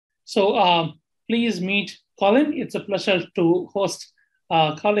So please meet Colin. It's a pleasure to host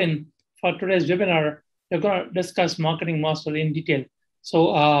Colin for today's webinar. We're going to discuss Marketing Master in detail.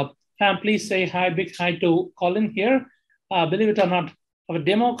 So please say hi, big hi to Colin here. Believe it or not, our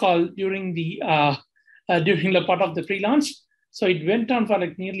demo call during the part of the pre-launch. So it went on for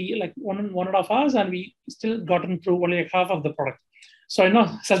like nearly like one and a half hours, and we still gotten through only like half of the product. So I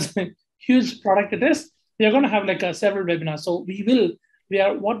know such a huge product it is. We are going to have like several webinars. So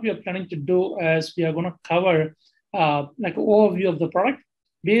what we are planning to do is we are going to cover like an overview of the product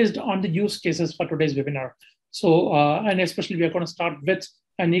based on the use cases for today's webinar. So and especially we are going to start with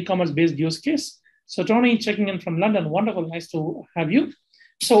an e-commerce based use case. So Tony checking in from London, wonderful, nice to have you.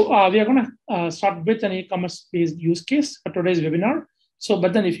 So we are going to start with an e-commerce based use case for today's webinar. So,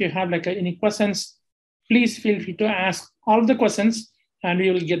 but then if you have like any questions, please feel free to ask all the questions and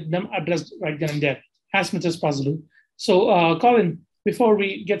we will get them addressed right then and there as much as possible. So Colin, before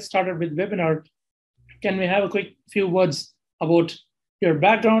we get started with webinar, can we have a quick few words about your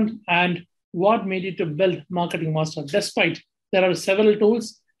background and what made you to build Marketing Master, despite there are several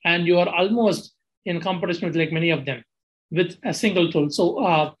tools and you are almost in competition with like many of them with a single tool. So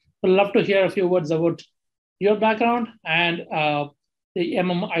I'd love to hear a few words about your background and the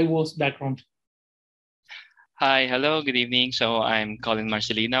MMIO's background. Hi, hello, good evening. So I'm Colin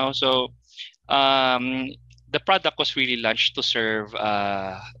Marcelino. So the product was really launched to serve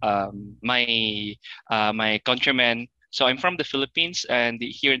my countrymen. So I'm from the Philippines, and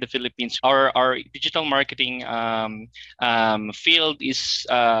here in the Philippines, our digital marketing field is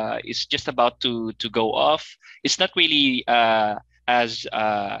just about to go off. It's not really as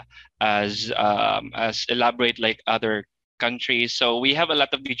elaborate like other countries. So we have a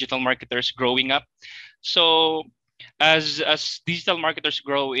lot of digital marketers growing up. So as digital marketers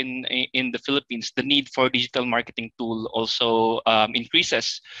grow in the Philippines, the need for digital marketing tool also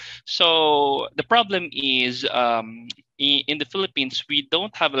increases. So the problem is in the Philippines, we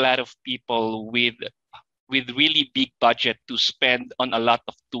don't have a lot of people with really big budget to spend on a lot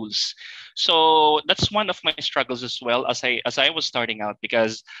of tools. So that's one of my struggles as well as I was starting out,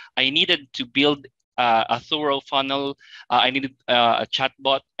 because I needed to build a thorough funnel. I needed a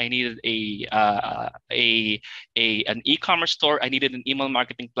chatbot. I needed an e-commerce store. I needed an email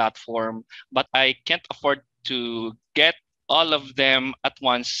marketing platform, but I can't afford to get all of them at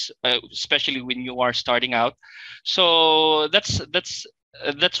once, especially when you are starting out. So that's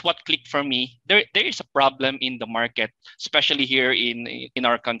what clicked for me. There is a problem in the market, especially here in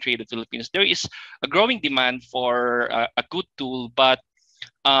our country, the Philippines. There is a growing demand for a good tool, but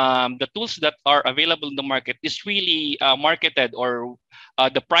the tools that are available in the market is really marketed, or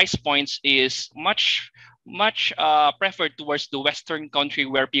the price points is much preferred towards the Western country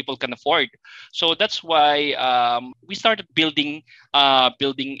where people can afford. So that's why we started building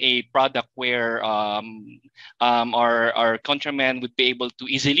a product where our countrymen would be able to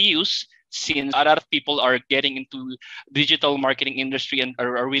easily use, since a lot of people are getting into digital marketing industry and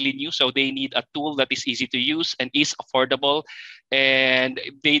are really new. So they need a tool that is easy to use and is affordable, and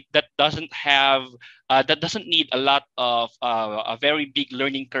that doesn't need a lot of a very big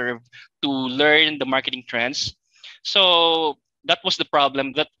learning curve to learn the marketing trends. So that was the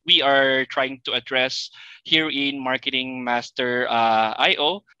problem that we are trying to address here in Marketing Master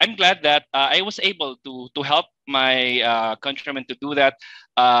IO. I'm glad that I was able to help my countrymen to do that.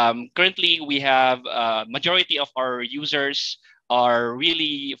 Currently, we have majority of our users are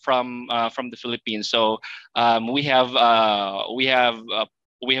really from the Philippines. So we have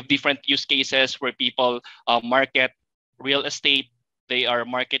different use cases where people market real estate. They are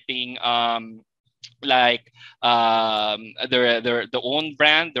marketing like their own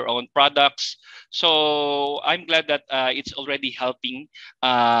brand, their own products. So I'm glad that it's already helping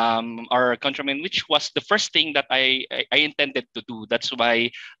our countrymen, which was the first thing that I intended to do. That's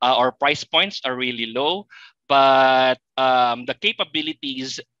why our price points are really low, but the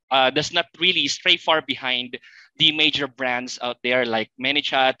capabilities does not really stray far behind the major brands out there, like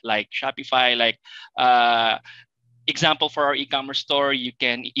ManyChat, like Shopify, like example for our e-commerce store. You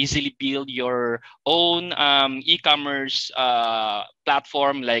can easily build your own e-commerce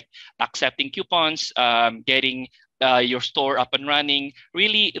platform, like accepting coupons, getting your store up and running.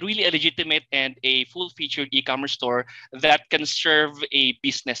 Really a legitimate and a full-featured e-commerce store that can serve a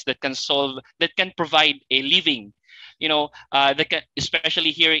business, that can provide a living.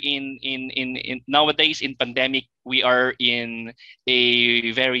 Especially here in nowadays in pandemic, we are in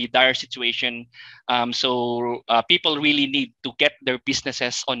a very dire situation. So people really need to get their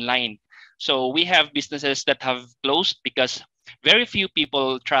businesses online. So we have businesses that have closed because very few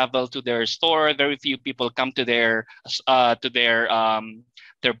people travel to their store. Very few people come to their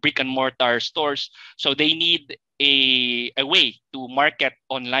their brick and mortar stores. So they need a way to market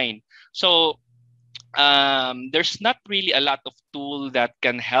online. So there's not really a lot of tool that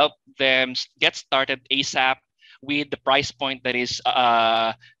can help them get started ASAP with the price point that is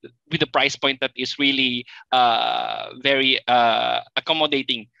really very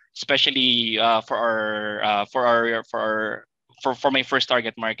accommodating, especially for my first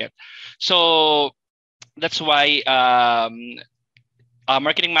target market. So that's why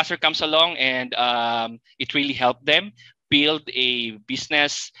Marketing Master comes along, and it really helped them build a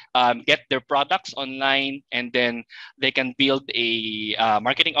business, get their products online, and then they can build a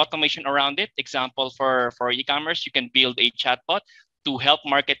marketing automation around it. Example for e-commerce, you can build a chatbot to help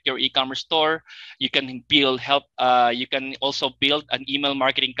market your e-commerce store. You can you can also build an email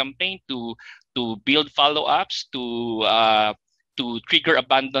marketing campaign to build follow-ups, to trigger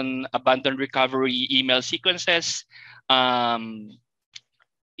abandon recovery email sequences.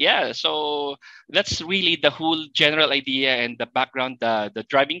 Yeah, so that's really the whole general idea and the background, the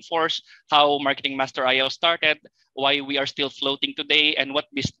driving force, how Marketing Master IO started, why we are still floating today, and what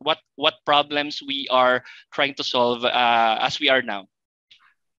problems we are trying to solve as we are now.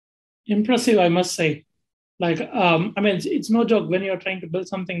 Impressive, I must say. Like, I mean, it's no joke when you're trying to build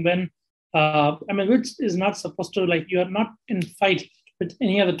something when, I mean, which is not supposed to, like, you are not in fight with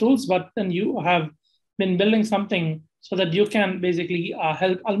any other tools, but then you have been building something so that you can basically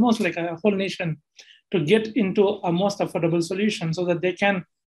help almost like a whole nation to get into a most affordable solution so that they can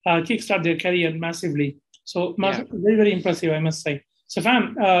kickstart their career massively. So very, very impressive, I must say. So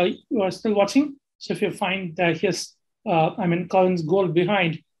fam, you are still watching. So if you find that here's, I mean, Colin's goal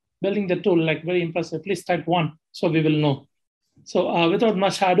behind building the tool, like very impressive, please type 1 so we will know. So without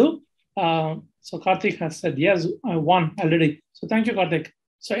much ado, so Karthik has said, yes, I won already. So thank you, Karthik.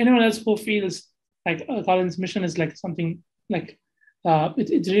 So anyone else who feels like Colin's mission is like something like,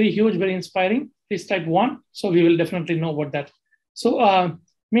 it's really huge, very inspiring, please type 1 so we will definitely know about that. So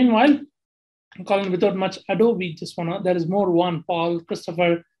meanwhile, Colin, without much ado, we just want to, there is more one, Paul,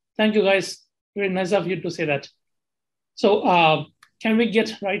 Christopher. Thank you guys. Very nice of you to say that. So can we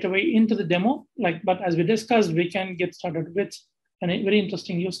get right away into the demo? But as we discussed, we can get started with a very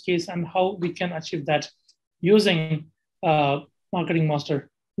interesting use case and how we can achieve that using Marketing Master.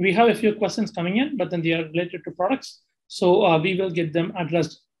 We have a few questions coming in, but then they are related to products. So we will get them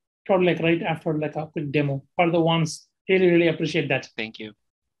addressed probably right after a quick demo. For the ones, really appreciate that. Thank you.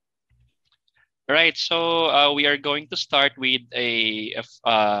 All right, so we are going to start with a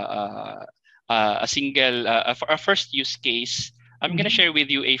single, a first use case. I'm going to share with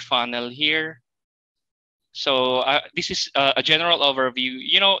you a funnel here. So this is a general overview.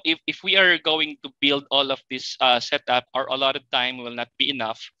 You know, if we are going to build all of this setup, our allotted time will not be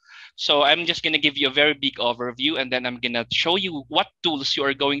enough. So I'm just going to give you a very big overview, and then I'm going to show you what tools you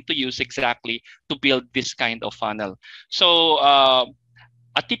are going to use exactly to build this kind of funnel. So I'm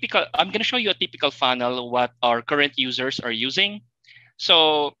going to show you a typical funnel, what our current users are using.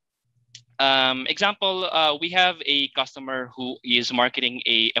 So example, we have a customer who is marketing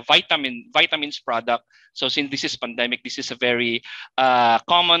a vitamins product. So since this is pandemic, this is a very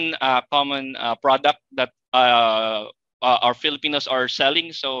common product that our Filipinos are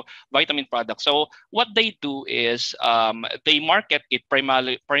selling. So vitamin products. So what they do is they market it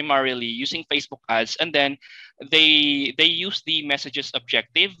primarily using Facebook ads, and then they use the messages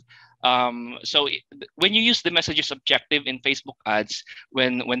objective. So when you use the messages objective in Facebook ads,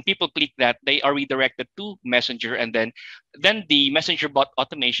 when people click that, they are redirected to Messenger, and then the Messenger bot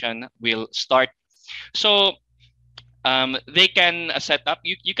automation will start. So they can set up.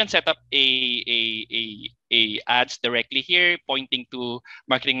 You can set up a ads directly here, pointing to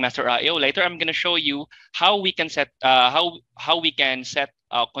Marketing Master IO. Later, I'm going to show you how we can set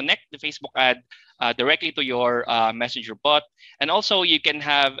connect the Facebook ad directly to your Messenger bot, and also you can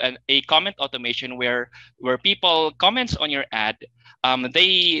have a comment automation where people comments on your ad,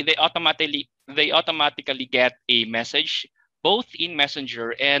 they automatically get a message both in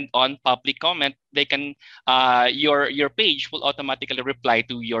Messenger and on public comment. They can your page will automatically reply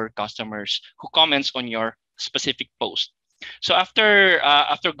to your customers who comments on your specific post. So after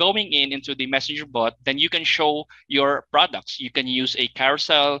going into the Messenger bot, then you can show your products. You can use a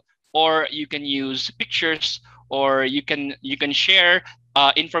carousel, or you can use pictures, or you can share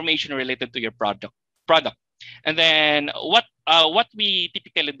information related to your product. And then what we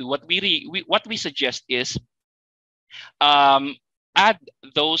typically do, what we suggest is add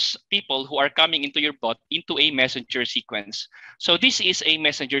those people who are coming into your bot into a messenger sequence. So this is a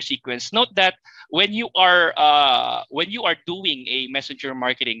messenger sequence. Note that when you are doing a messenger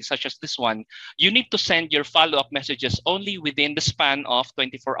marketing such as this one, you need to send your follow-up messages only within the span of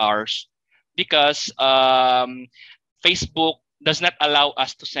 24 hours, because Facebook does not allow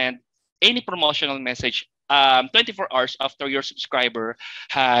us to send any promotional message 24 hours after your subscriber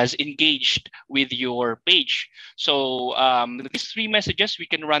has engaged with your page. So these three messages, we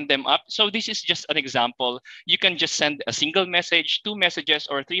can run them up. So this is just an example. You can just send a single message, two messages,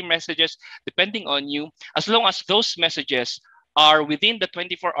 or three messages, depending on you, as long as those messages are within the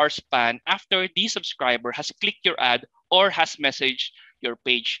 24-hour span after the subscriber has clicked your ad or has messaged your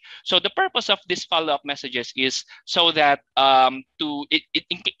page. So the purpose of these follow-up messages is so that in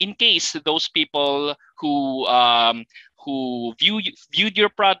case those people who viewed your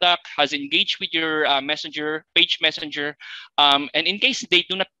product, has engaged with your messenger, and in case they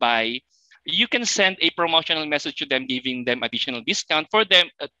do not buy, you can send a promotional message to them, giving them additional discount for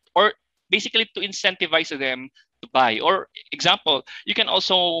them, or basically to incentivize them to buy. Or example, you can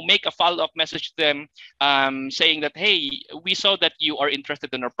also make a follow-up message to them, saying that, hey, we saw that you are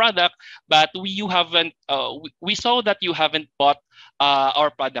interested in our product, but we saw that you haven't bought our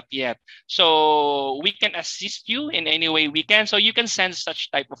product yet. So we can assist you in any way we can. So you can send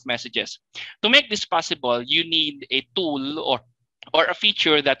such type of messages. To make this possible, you need a tool or a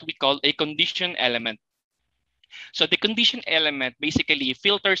feature that we call a condition element. So the condition element basically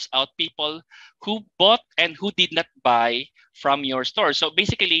filters out people who bought and who did not buy from your store. So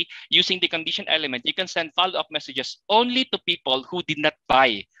basically, using the condition element, you can send follow-up messages only to people who did not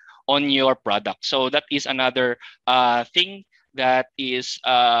buy on your product. So that is another thing that is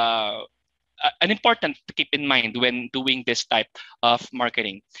an important to keep in mind when doing this type of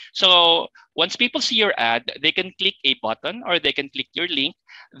marketing. So once people see your ad, they can click a button or they can click your link,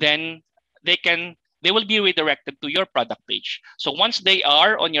 then they will be redirected to your product page. So once they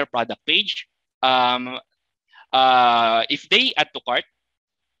are on your product page, if they add to cart,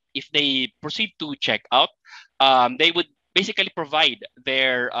 if they proceed to checkout, they would basically provide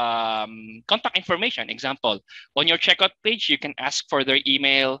their contact information. Example, on your checkout page, you can ask for their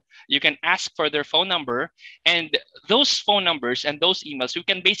email, you can ask for their phone number, and those phone numbers and those emails, you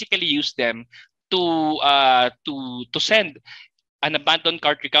can basically use them to send an abandoned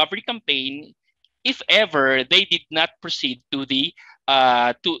cart recovery campaign if ever they did not proceed to the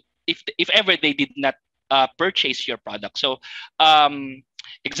if ever they did not purchase your product. So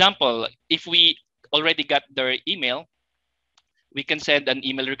example, if we already got their email, we can send an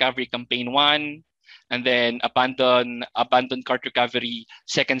email recovery campaign 1, and then abandon cart recovery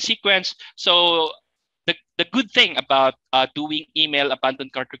second sequence. So the good thing about doing email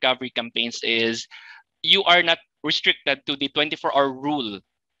abandoned cart recovery campaigns is you are not restricted to the 24-hour rule.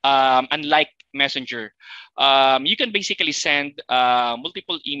 Unlike Messenger, you can basically send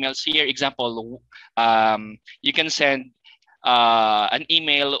multiple emails here. Example, you can send an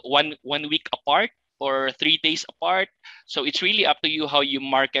email one week apart or 3 days apart. So it's really up to you how you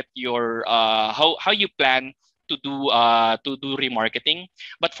market your how you plan to do remarketing.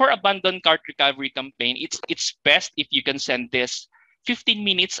 But for abandoned cart recovery campaign, it's best if you can send this 15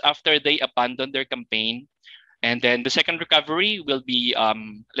 minutes after they abandon their campaign. And then the second recovery will be,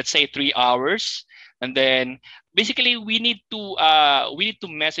 let's say, 3 hours. And then basically we need to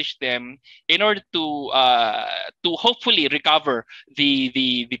message them in order to hopefully recover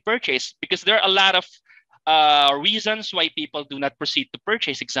the purchase, because there are a lot of reasons why people do not proceed to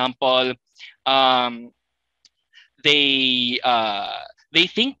purchase. Example, they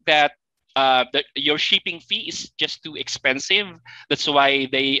think that your shipping fee is just too expensive. That's why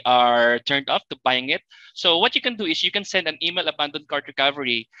they are turned off to buying it. So what you can do is you can send an email abandoned cart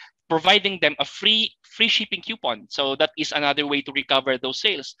recovery, providing them a free shipping coupon. So that is another way to recover those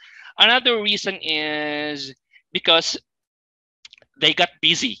sales. Another reason is because they got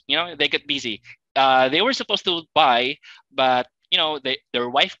busy. They got busy. They were supposed to buy, but their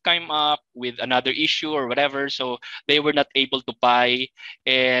wife came up with another issue or whatever, so they were not able to buy.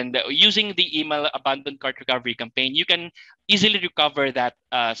 And using the email abandoned cart recovery campaign, you can easily recover that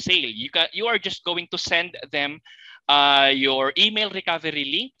sale. You are just going to send them your email recovery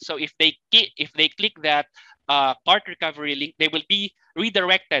link. So if they click that cart recovery link, they will be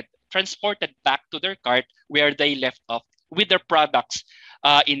redirected, transported back to their cart where they left off with their products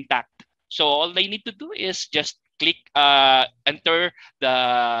intact. So all they need to do is just click enter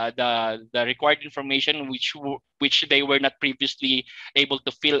the required information which they were not previously able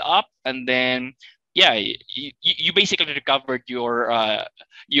to fill up, and then you basically recovered your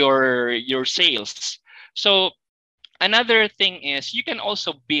sales. So Another thing is you can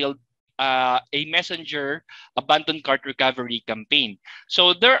also build a messenger abandoned cart recovery campaign.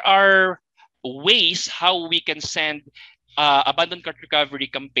 So there are ways how we can send abandoned cart recovery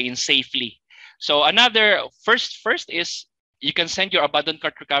campaign safely. So another first is you can send your abandoned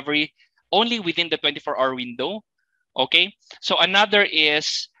cart recovery only within the 24-hour window. Okay. So another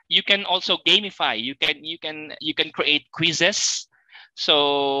is you can also gamify. You can create quizzes,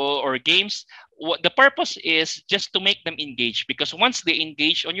 so or games. What the purpose is just to make them engage, because once they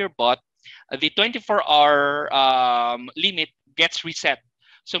engage on your bot, the 24-hour limit gets reset.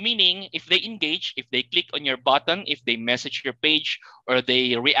 So meaning if they engage, if they click on your button, if they message your page or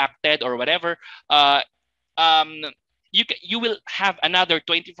they reacted or whatever, uh, um, you will have another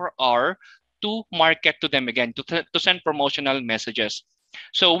 24-hour to market to them again, to send promotional messages.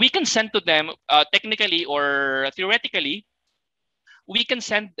 So we can send to them technically or theoretically, we can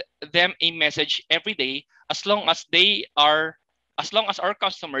send them a message every day as long as as long as our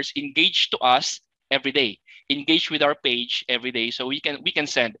customers engage to us every day, engage with our page every day. So we can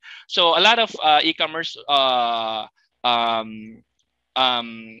send. So a lot of e-commerce um,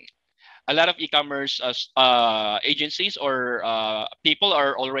 um, a lot of e-commerce agencies or people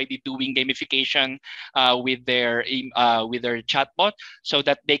are already doing gamification with their chatbot, so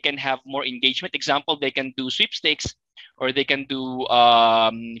that they can have more engagement. Example, they can do sweepstakes, or they can do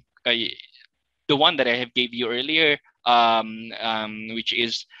uh, the one that I have gave you earlier, which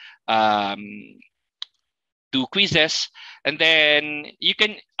is um, do quizzes. And then you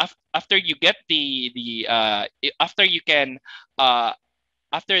can after you get after you can uh,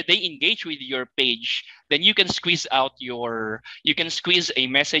 after they engage with your page, then you can squeeze a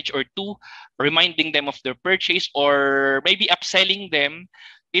message or two reminding them of their purchase, or maybe upselling them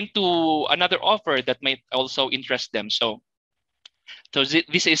into another offer that might also interest them. So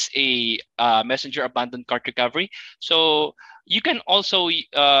this is a messenger abandoned cart recovery. So you can also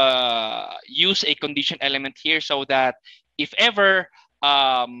use a condition element here, so that if ever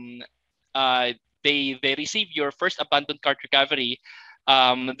um, uh, they receive your first abandoned cart recovery,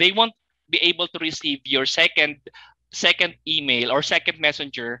 they won't be able to receive your second email or second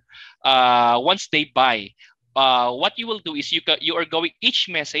messenger once they buy. What you will do is you are going, each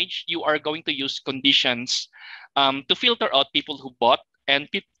message you are going to use conditions to filter out people who bought and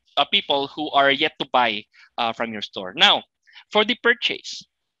people who are yet to buy from your store. Now, for the purchase,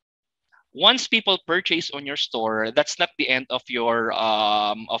 once people purchase on your store, that's not the end of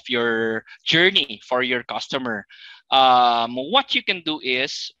your journey for your customer. What you can do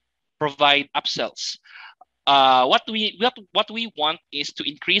is provide upsells. What we want is to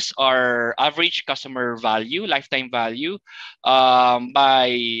increase our average customer value, lifetime value,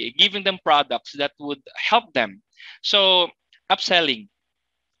 by giving them products that would help them. So upselling.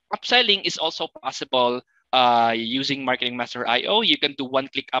 Upselling is also possible using Marketing Master IO. You can do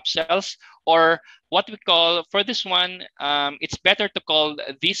one-click upsells, or what we call for this one, it's better to call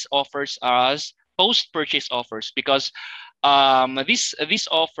these offers as post-purchase offers, because these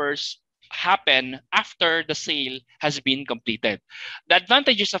offers happen after the sale has been completed. The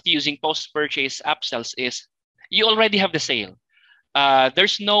advantages of using post-purchase upsells is you already have the sale.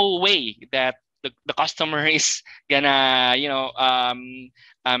 There's no way that the customer is gonna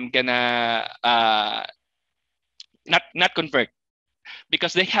gonna not convert,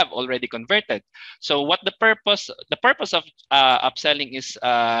 because they have already converted. So what the purpose of upselling is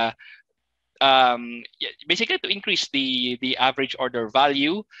basically to increase the average order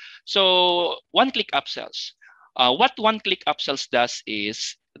value. So one-click upsells. What one-click upsells does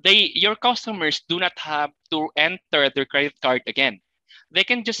is your customers do not have to enter their credit card again. They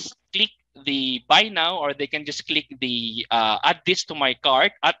can just click the buy now, or they can just click the add this to my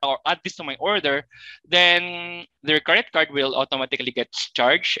cart, or add this to my order. Then their credit card will automatically get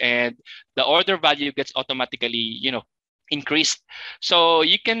charged, and the order value gets automatically increased. So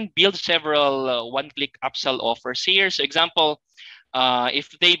you can build several one-click upsell offers here. So example, if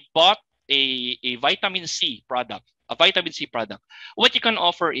they bought a vitamin C product, what you can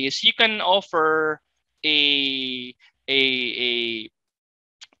offer is you can offer a a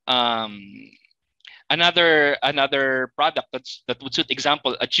um, another product that would suit.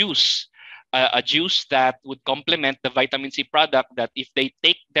 Example, a juice that would complement the vitamin C product, that if they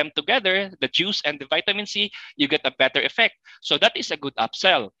take them together, the juice and the vitamin C, you get a better effect. So that is a good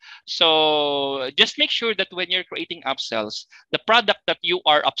upsell. So just make sure that when you're creating upsells, the product that you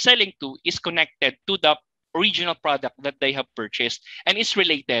are upselling to is connected to the original product that they have purchased and is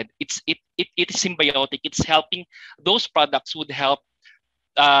related. It is symbiotic. It's helping. Those products would help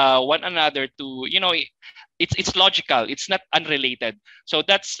one another to, it's logical. It's not unrelated. So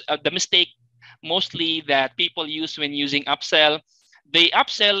that's the mistake mostly that people use when using upsell. They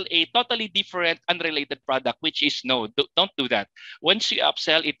upsell a totally different, unrelated product, which is no, don't do that. Once you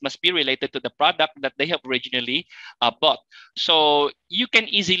upsell, it must be related to the product that they have originally bought. So you can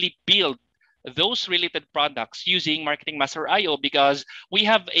easily build those related products using Marketing Master IO because we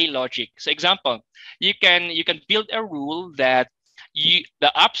have a logic. So example, you can build a rule that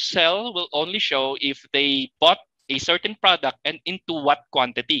the upsell will only show if they bought a certain product and into what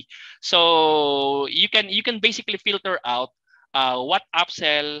quantity. So you can basically filter out what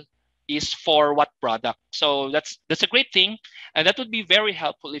upsell is for what product. So that's a great thing, and that would be very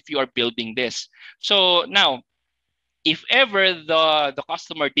helpful if you are building this. So now, if ever the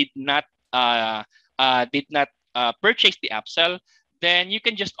customer uh, did not purchase the upsell, then you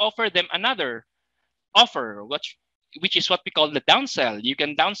can just offer them another offer, which is what we call the downsell. You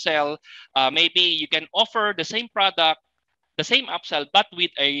can downsell. Maybe you can offer the same product, the same upsell, but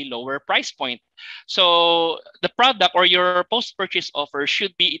with a lower price point. So the product or your post-purchase offer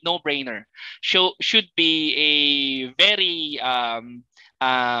should be a no-brainer. Should be a very um,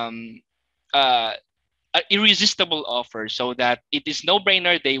 uh, irresistible offer, so that it is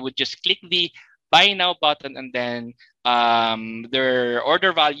no-brainer. They would just click the buy now button, and then their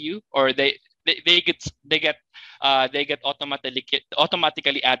order value, or they get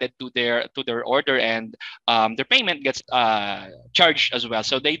automatically added to their order, and their payment gets charged as well.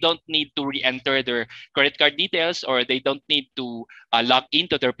 So they don't need to re-enter their credit card details, or they don't need to log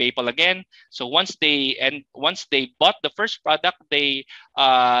into their PayPal again. So once they bought the first product, they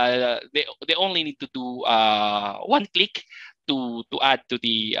only need to do one click to add to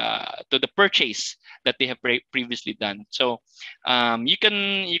the purchase that they have previously done. So you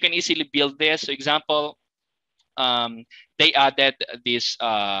can easily build this. So example, they added this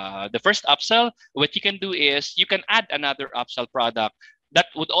the first upsell. What you can do is you can add another upsell product that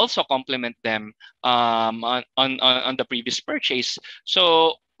would also complement them on the previous purchase.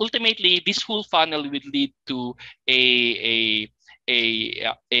 So ultimately, this whole funnel will lead to a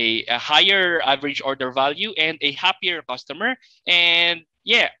a higher average order value and a happier customer, and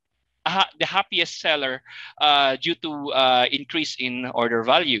yeah, the happiest seller due to increase in order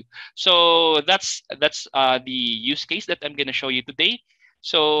value. So that's the use case that I'm going to show you today.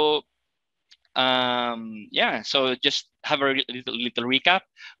 So yeah, so just have a little recap.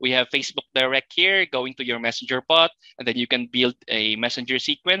 We have Facebook Direct here, going to your Messenger bot, and then you can build a messenger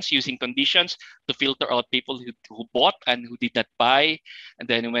sequence using conditions to filter out people who bought and who did not buy. And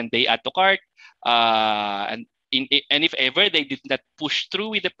then when they add to cart, and if ever they did not push through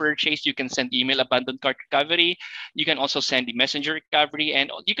with the purchase, you can send email abandoned cart recovery. You can also send the messenger recovery,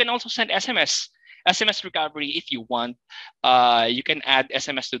 and you can also send SMS recovery if you want. You can add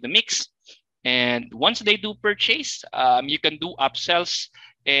SMS to the mix. And once they do purchase, you can do upsells.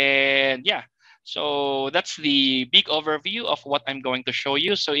 And yeah, so that's the big overview of what I'm going to show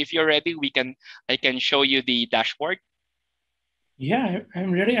you. So if you're ready, I can show you the dashboard. Yeah,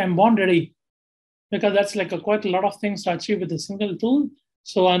 I'm ready. I'm born ready, because that's like quite a lot of things to achieve with a single tool.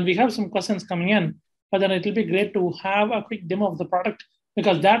 So, and we have some questions coming in, but then it will be great to have a quick demo of the product,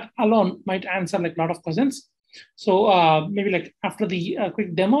 because that alone might answer like a lot of questions. So maybe like after the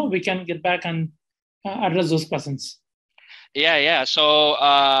quick demo, we can get back and address those questions. Yeah. So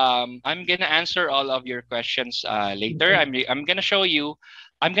I'm gonna answer all of your questions later. Okay. I'm gonna show you.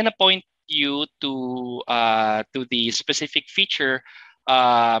 I'm gonna point you to the specific feature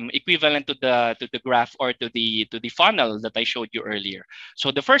equivalent to the graph, or to the funnel that I showed you earlier.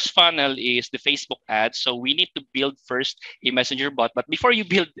 So the first funnel is the Facebook ads. So we need to build first a messenger bot. But before you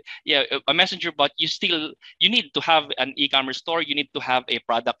build a messenger bot, you need to have an e-commerce store. You need to have a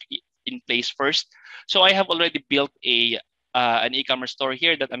product in place first. So I have already built an e-commerce store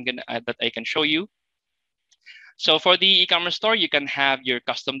here that that I can show you. So for the e-commerce store, you can have your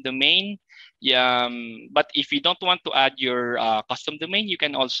custom domain. But if you don't want to add your custom domain, you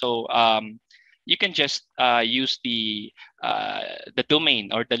can also you can just use the domain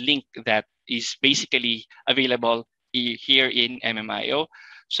or the link that is basically available here in MMIO.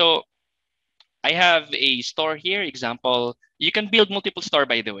 So I have a store here. Example, you can build multiple store,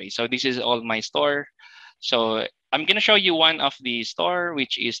 by the way. So this is all my store. So I'm gonna show you one of the store,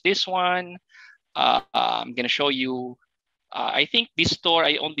 which is this one. I'm gonna show you. I think this store,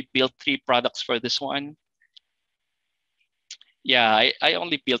 I only built 3 products for this one. Yeah, I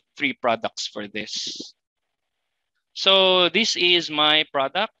only built 3 products for this. So this is my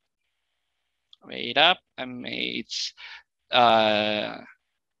product. Wait up. It's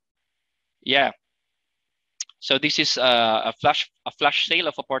yeah. So this is a flash sale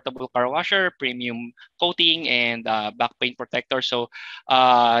of a portable car washer, premium coating, and back paint protector. So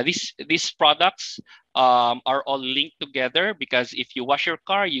these products are all linked together, because if you wash your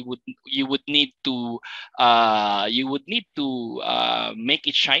car, you would need to make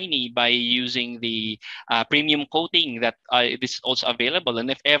it shiny by using the premium coating that is also available.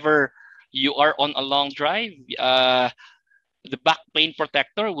 And if ever you are on a long drive, the back pain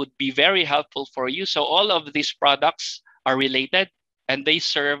protector would be very helpful for you. So all of these products are related, and they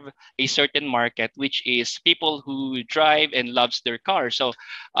serve a certain market, which is people who drive and loves their car. So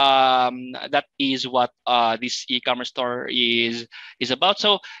that is what this e-commerce store is about.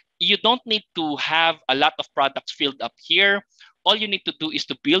 So you don't need to have a lot of products filled up here. All you need to do is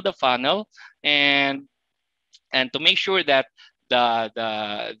to build a funnel, and to make sure that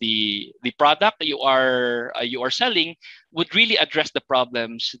the product that you are selling would really address the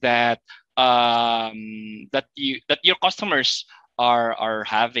problems that your customers are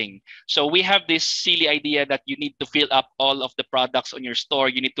having. So we have this silly idea that you need to fill up all of the products on your store.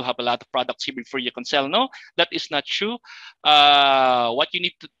 You need to have a lot of products here before you can sell. No, that is not true. What you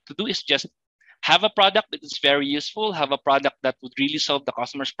need to do is just have a product that is very useful, have a product that would really solve the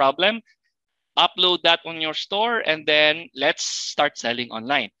customer's problem, upload that on your store, and then let's start selling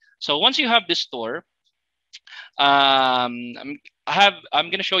online. So once you have this store, I'm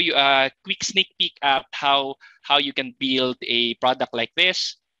going to show you a quick sneak peek at how you can build a product like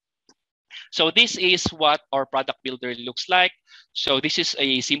this. So this is what our product builder looks like. So this is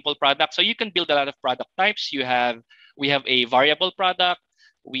a simple product. So you can build a lot of product types. We have a variable product.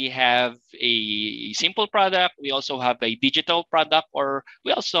 We have a simple product. We also have a digital product, or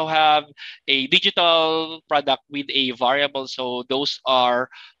we also have a digital product with a variable. So those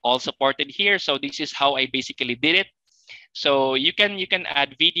are all supported here. So this is how I basically did it. So you can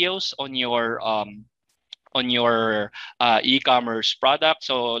add videos on your e-commerce product.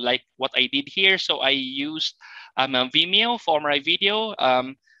 So like what I did here. So I used Vimeo for my video.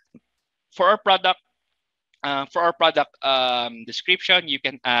 For our product description, you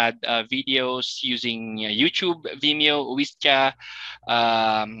can add videos using YouTube, Vimeo, Wistia,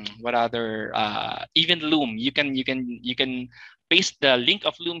 what other, even Loom. You can paste the link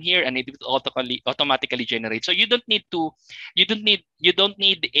of Loom here, and it will automatically generate. So you don't need an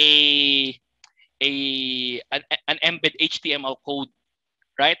embed HTML code,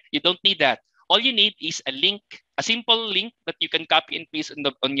 right? You don't need that. All you need is a link, a simple link that you can copy and paste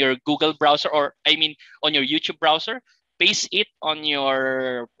on your Google browser, or on your YouTube browser. Paste it on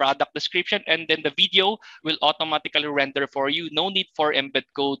your product description, and then the video will automatically render for you. No need for embed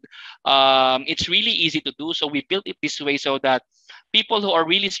code. It's really easy to do. So we built it this way so that people who are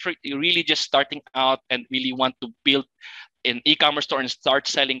really just starting out and really want to build an e-commerce store and start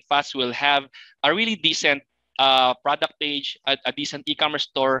selling fast will have a really decent product page, a decent e-commerce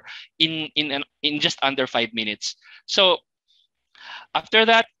store in just under 5 minutes. So after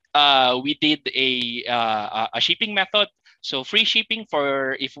that, we did a shipping method. So free shipping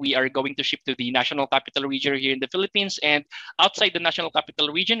for if we are going to ship to the National Capital Region here in the Philippines, and outside the National Capital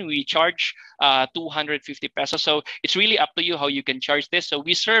Region, we charge 250 pesos. So it's really up to you how you can charge this. So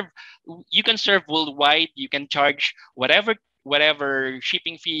you can serve worldwide. You can charge whatever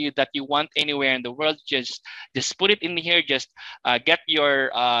shipping fee that you want anywhere in the world. Just put it in here. Just get your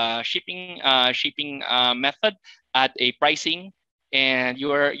shipping method, add a pricing, and you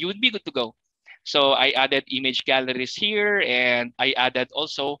would be good to go. So I added image galleries here, and I added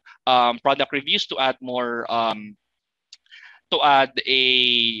also product reviews to add more to add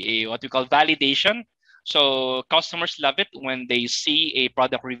a what we call validation. So customers love it when they see a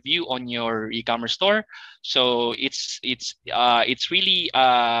product review on your e-commerce store. So it's really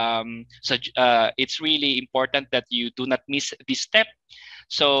it's really important that you do not miss this step.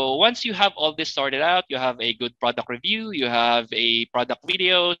 So once you have all this sorted out, you have a good product review, you have a product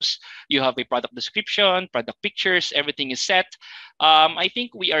videos, you have a product description, product pictures, everything is set. I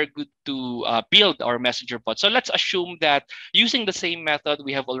think we are good to build our messenger bot. So let's assume that using the same method,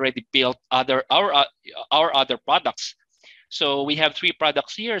 we have already built our other products. So we have 3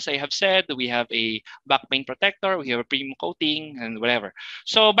 products here. As I have said, we have a back paint protector, we have a premium coating, and whatever.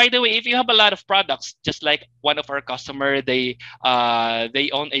 So by the way, if you have a lot of products, just like one of our customer, they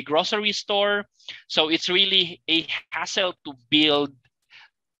own a grocery store. So it's really a hassle to build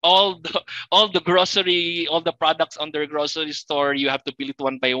all the products on their grocery store. You have to build it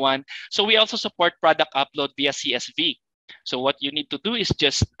one by one. So we also support product upload via CSV. So what you need to do is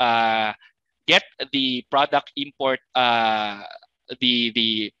just get the product import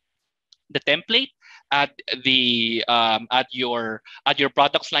the template, add the add your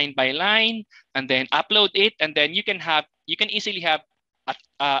products line by line, and then upload it, and then you can easily have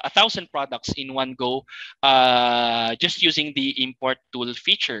 1,000 products in one go, just using the import tool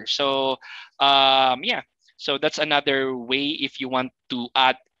feature. So yeah, so that's another way if you want to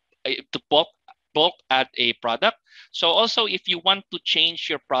add to bulk add a product. So also, if you want to change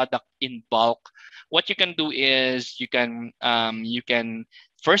your product in bulk, what you can do is you can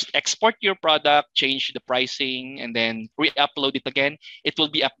first export your product, change the pricing, and then re-upload it again. It will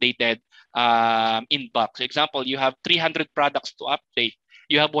be updated in bulk. So example, you have 300 products to update.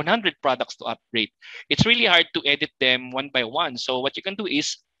 You have 100 products to upgrade. It's really hard to edit them one by one. So what you can do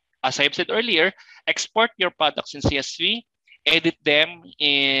is, as I've said earlier, export your products in CSV, edit them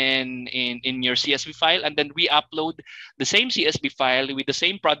in your CSV file, and then re-upload the same CSV file with the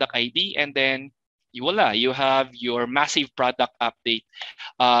same product ID, and then voila, you have your massive product update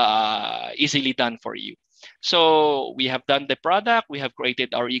easily done for you. So we have done the product, we have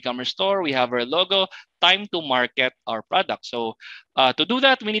created our e-commerce store, we have our logo, time to market our product. So to do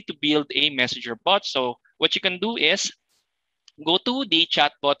that, we need to build a messenger bot. So what you can do is go to the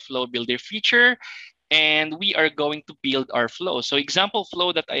chatbot flow builder feature, and we are going to build our flow. So example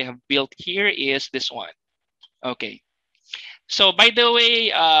flow that I have built here is this one. Okay. So by the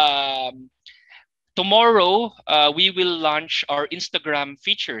way, tomorrow, we will launch our Instagram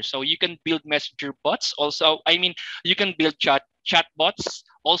feature. So you can build messenger bots also. I mean, you can build chat bots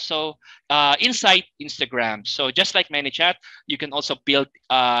also inside Instagram. So just like ManyChat, you can also build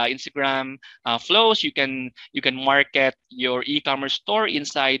Instagram flows. You can market your e-commerce store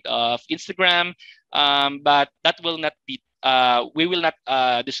inside of Instagram, but that will not be. We will not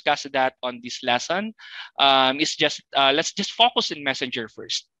discuss that on this lesson. It's just let's just focus in Messenger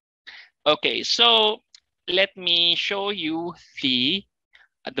first. Okay, so let me show you the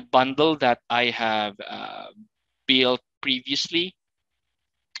bundle that I have built previously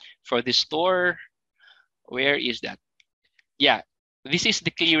for the store. Where is that? Yeah, this is the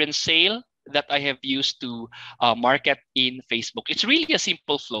clearance sale that I have used to market in Facebook. It's really a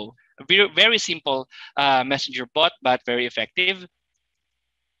simple flow, very, very simple messenger bot, but very effective.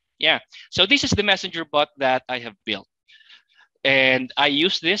 Yeah, so this is the messenger bot that I have built. And I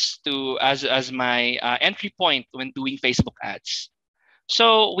use this to as my entry point when doing Facebook ads.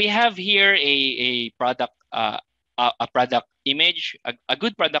 So we have here a product image, a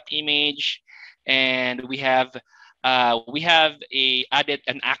good product image, and we have added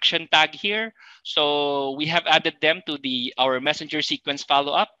an action tag here. So we have added them to our messenger sequence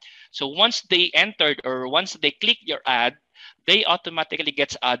follow up. So once they entered or once they click your ad, they automatically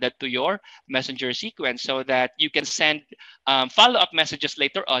gets added to your messenger sequence so that you can send follow-up messages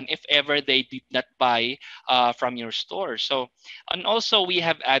later on if ever they did not buy from your store. So, and also we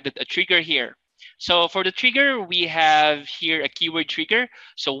have added a trigger here. So for the trigger, we have here a keyword trigger.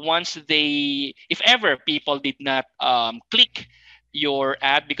 So once if ever people did not click your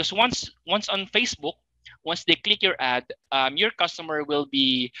ad, because once on Facebook, once they click your ad, your customer will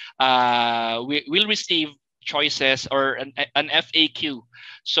will receive choices or an FAQ,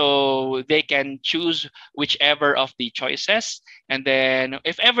 so they can choose whichever of the choices. And then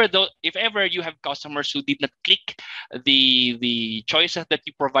if ever you have customers who did not click the choices that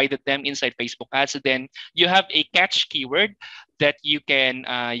you provided them inside Facebook ads, then you have a catch keyword that you can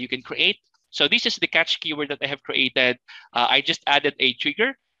create. So this is the catch keyword that I have created. I just added a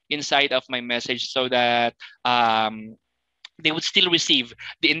trigger inside of my message so that they would still receive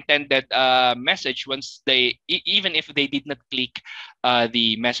the intended message once even if they did not click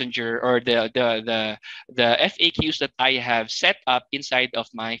the messenger or the FAQs that I have set up inside of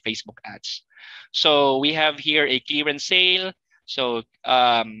my Facebook ads. So we have here a clearance sale. So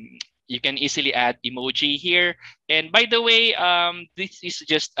you can easily add emoji here. And by the way, this is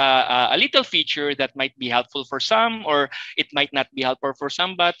just a little feature that might be helpful for some, or it might not be helpful for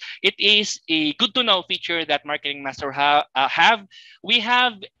some, but it is a good to know feature that Marketing Master have. We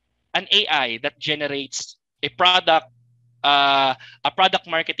have an AI that generates a product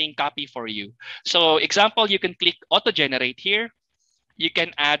marketing copy for you. So example, you can click auto generate here. You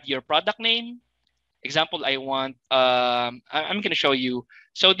can add your product name. Example, I want, I'm going to show you.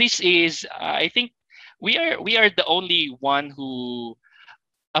 So this is, I think we are the only one who,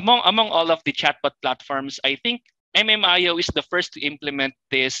 among all of the chatbot platforms, I think MMIO is the first to implement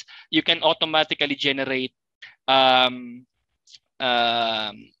this. You can automatically generate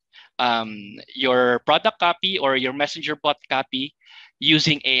your product copy or your messenger bot copy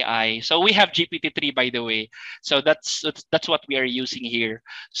using AI. So we have GPT-3, by the way. So that's what we are using here.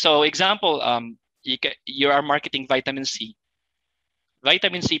 So example, you are marketing vitamin C.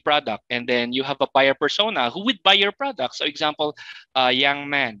 vitamin C product, and then you have a buyer persona who would buy your product. So example, a young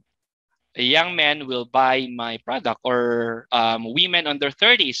man. A young man will buy my product, or women under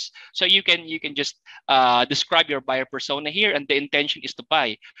 30s. So you can just describe your buyer persona here, and the intention is to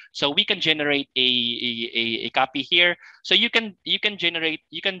buy. So we can generate a copy here. So you can generate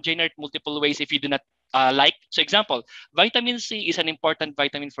multiple ways if you do not like. So example, vitamin C is an important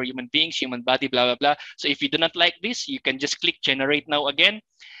vitamin for human beings, human body, blah blah blah. So if you do not like this, you can just click generate now again,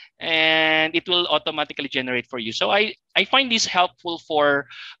 and it will automatically generate for you. So I find this helpful for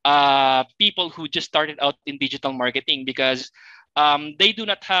people who just started out in digital marketing, because they do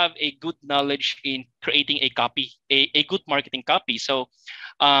not have a good knowledge in creating a copy, a good marketing copy. So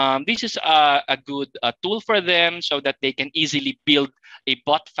this is a good tool for them, so that they can easily build a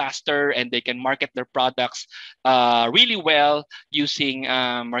bot faster, and they can market their products really well using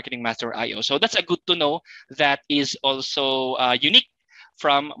Marketing Master IO. So that's a good to know. That is also unique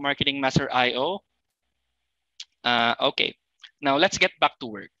from Marketing Master IO. Okay, now let's get back to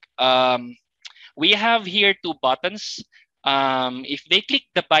work. We have here two buttons. If they click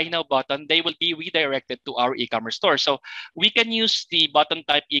the buy now button, they will be redirected to our e-commerce store. So we can use the button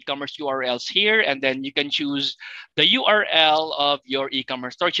type e-commerce URLs here, and then you can choose the URL of your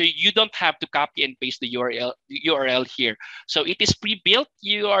e-commerce store. So you don't have to copy and paste the URL here. So it is pre-built.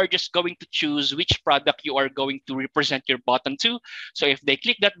 You are just going to choose which product you are going to represent your button to. So if they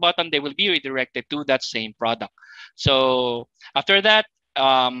click that button, they will be redirected to that same product. So after that,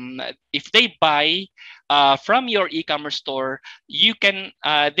 if they buy from your e-commerce store, you can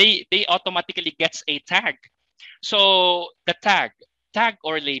they automatically gets a tag. So the tag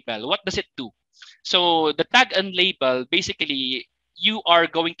or label, what does it do? So the tag and label, basically, you are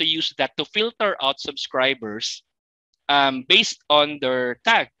going to use that to filter out subscribers based on their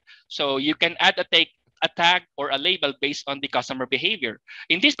tag. So you can add a tag or a label based on the customer behavior.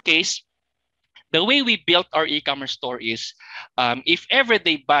 In this case, the way we built our e-commerce store is, if ever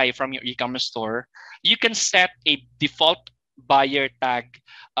they buy from your e-commerce store, you can set a default buyer tag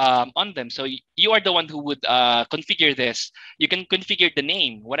on them. So you are the one who would configure this. You can configure the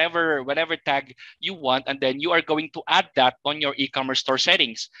name, whatever tag you want, and then you are going to add that on your e-commerce store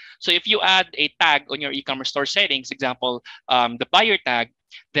settings. So if you add a tag on your e-commerce store settings, example, the buyer tag,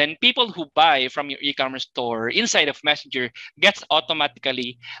 then people who buy from your e-commerce store inside of Messenger gets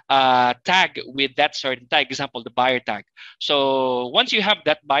automatically tagged with that certain tag, example, the buyer tag. So once you have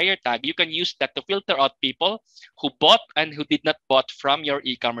that buyer tag, you can use that to filter out people who bought and who did not bought from your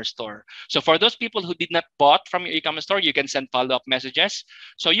e-commerce store. So for those people who did not bought from your e-commerce store, you can send follow-up messages.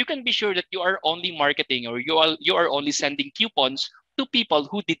 So you can be sure that you are only marketing, or you are only sending coupons to people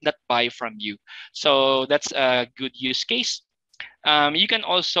who did not buy from you. So that's a good use case. You can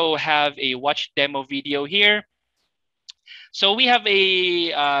also have a watch demo video here. So we have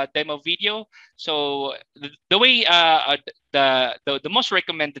a demo video. So the way the most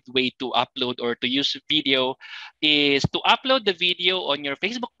recommended way to upload or to use video is to upload the video on your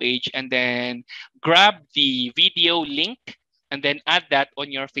Facebook page, and then grab the video link and then add that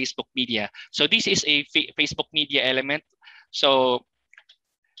on your Facebook media. So this is a Facebook media element. So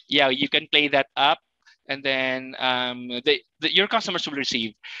yeah, you can play that up, and then your customers will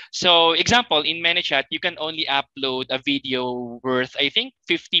receive. So example, in ManyChat, you can only upload a video worth, I think,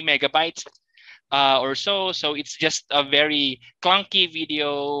 50 megabytes or so. So it's just a very clunky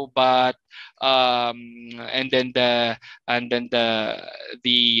video, but and then the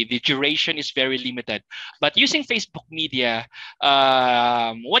duration is very limited. But using Facebook Media,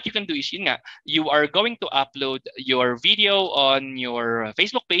 what you can do is, you are going to upload your video on your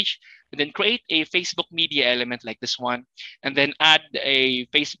Facebook page, and then create a Facebook Media element like this one, and then add a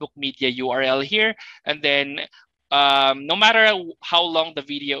Facebook Media URL here, and then no matter how long the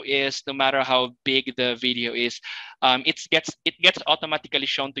video is, no matter how big the video is, it gets automatically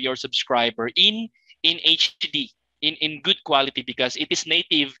shown to your subscriber in HD, in good quality, because it is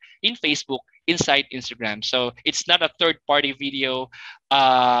native in Facebook inside Instagram. So it's not a third-party video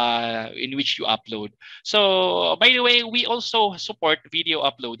in which you upload. So by the way, we also support video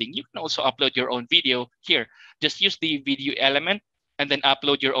uploading. You can also upload your own video here. Just use the video element and then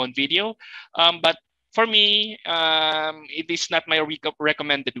upload your own video. But for me, it is not my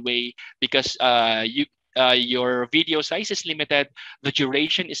recommended way, because your video size is limited, the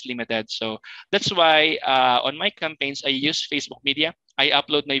duration is limited. So that's why on my campaigns, I use Facebook Media. I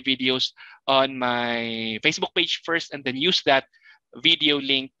upload my videos on my Facebook page first, and then use that video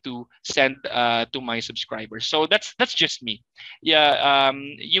link to send to my subscribers. So that's just me. Yeah,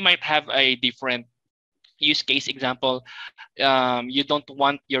 you might have a different use case example, you don't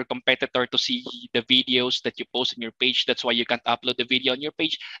want your competitor to see the videos that you post on your page. That's why you can't upload the video on your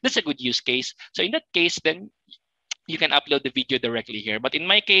page. That's a good use case. So in that case, then you can upload the video directly here. But in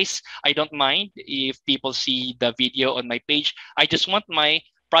my case, I don't mind if people see the video on my page. I just want my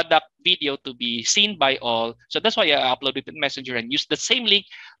product video to be seen by all. So that's why I upload it in Messenger and use the same link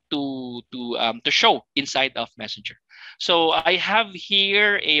to show inside of Messenger. So I have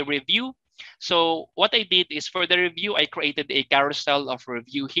here a review. So what I did is for the review, I created a carousel of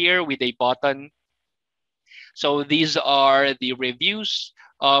review here with a button. So these are the reviews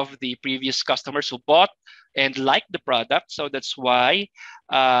of the previous customers who bought and liked the product. So that's why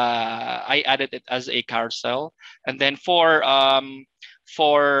I added it as a carousel. And then for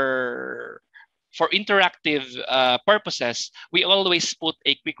for interactive purposes, we always put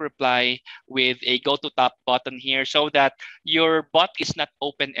a quick reply with a go to top button here so that your bot is not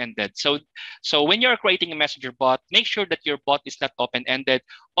open-ended. So when you're creating a messenger bot, make sure that your bot is not open-ended.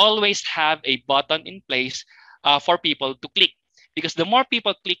 Always have a button in place for people to click, because the more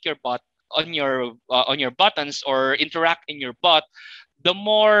people click your bot on your buttons or interact in your bot, the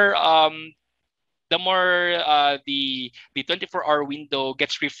more the 24-hour window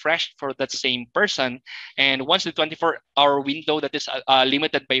gets refreshed for that same person. And once the 24-hour window that is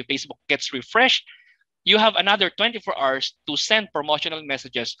limited by Facebook gets refreshed, you have another 24 hours to send promotional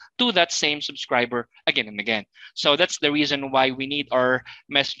messages to that same subscriber again and again. So that's the reason why we need our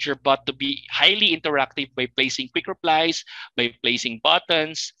messenger bot to be highly interactive by placing quick replies, by placing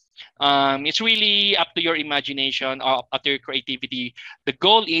buttons. It's really up to your imagination, up to your creativity. The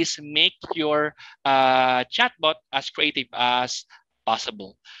goal is make your chatbot as creative as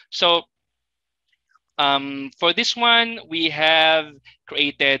possible. So for this one, we have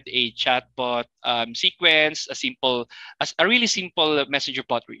created a chatbot sequence, a really simple messenger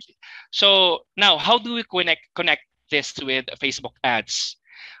bot, really. So now, how do we connect this with Facebook ads?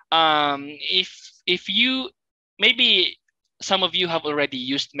 If you maybe some of you have already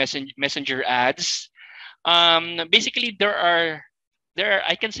used messenger ads. Basically, I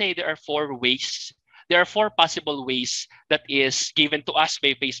can say there are four ways. There are four possible ways that is given to us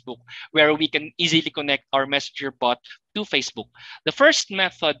by Facebook where we can easily connect our messenger bot to Facebook. The first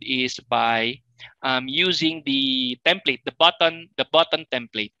method is by using the template, the button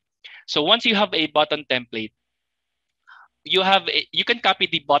template. So once you have a button template, you can copy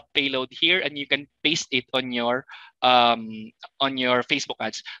the bot payload here and you can paste it on your Facebook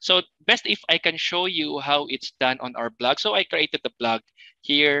ads. So best if I can show you how it's done on our blog. So I created the blog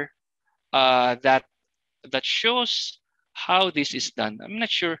here that shows how this is done. I'm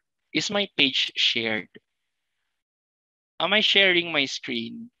not sure. Is my page shared? Am I sharing my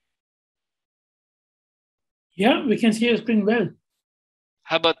screen? Yeah, we can see your screen well.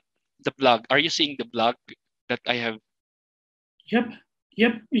 How about the blog? Are you seeing the blog that I have?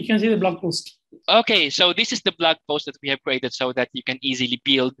 Yep, we can see the blog post. Okay, so this is the blog post that we have created so that you can easily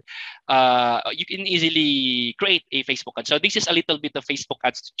build, you can easily create a Facebook ad. So this is a little bit of Facebook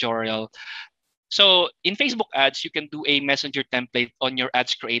ads tutorial. So in Facebook ads, you can do a messenger template on your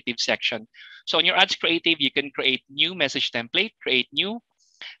ads creative section. So on your ads creative, you can create new message template, create new,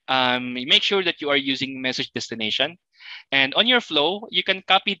 make sure that you are using message destination. And on your flow, you can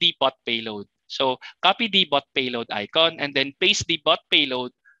copy the bot payload. So copy the bot payload icon and then paste the bot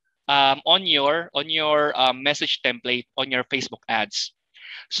payload on your message template on your Facebook ads.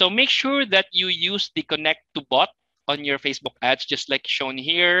 So make sure that you use the connect to bot on your Facebook ads, just like shown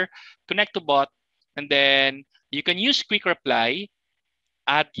here, connect to bot, and then you can use quick reply,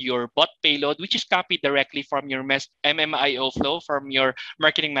 add your bot payload, which is copied directly from your MMIO flow, from your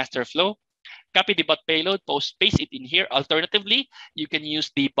marketing master flow. Copy the bot payload, paste it in here. Alternatively, you can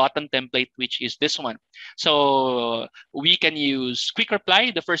use the button template, which is this one. So we can use quick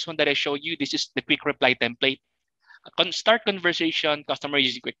reply. The first one that I showed you, this is the quick reply template. Start conversation, customer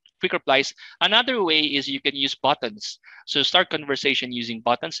using quick replies. Another way is you can use buttons. So start conversation using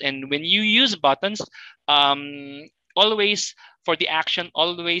buttons. And when you use buttons, always for the action,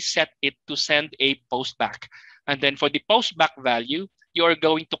 always set it to send a post back. And then for the post back value, you're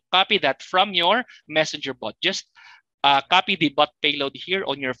going to copy that from your messenger bot. Just copy the bot payload here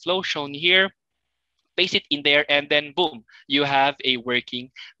on your flow shown here, paste it in there, and then boom, you have a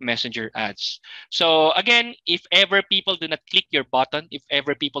working messenger ads. So again, if ever people do not click your button, if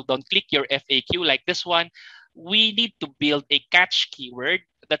ever people don't click your FAQ like this one, we need to build a catch keyword.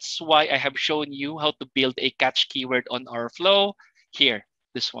 That's why I have shown you how to build a catch keyword on our flow here,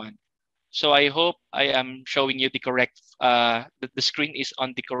 this one. So I hope I am showing you the correct, the screen is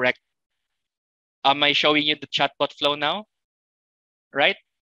on the correct. Am I showing you the chatbot flow now? Right?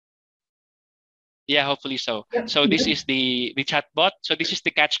 Yeah, hopefully so. Yeah. So this is the chatbot. So this is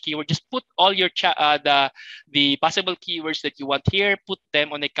the catch keyword. Just put all your the possible keywords that you want here. Put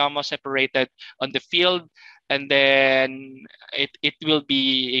them on a comma separated on the field, and then it will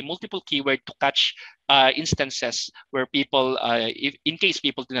be a multiple keyword to catch instances where people, if in case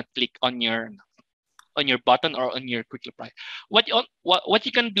people do not click on your button or on your quick reply. What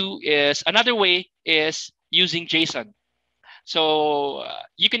you can do is another way is using JSON. So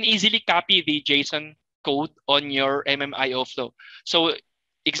you can easily copy the JSON code on your MMIO flow. So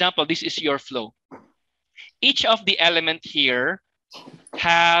example, this is your flow. Each of the element here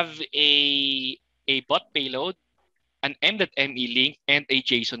have a bot payload, an m.me link, and a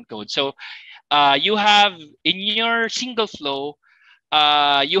JSON code. So you have in your single flow,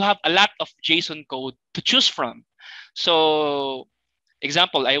 you have a lot of JSON code to choose from. So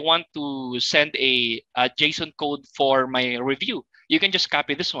example, I want to send a JSON code for my review. You can just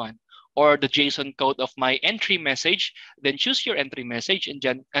copy this one, or the JSON code of my entry message. Then choose your entry message and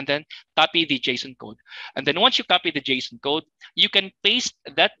then copy the JSON code. And then once you copy the JSON code, you can paste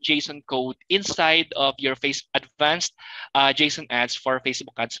that JSON code inside of your advanced JSON ads for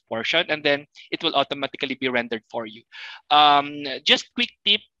Facebook ads portion, and then it will automatically be rendered for you. Just quick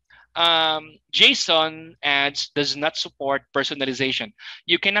tip, JSON ads does not support personalization.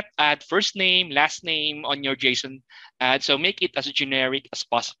 You cannot add first name, last name on your JSON ad, so make it as generic as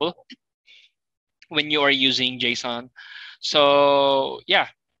possible when you are using JSON. So yeah,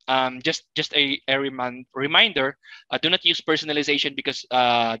 just a reminder, do not use personalization because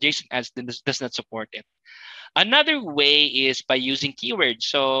JSON ads does not support it. Another way is by using keywords.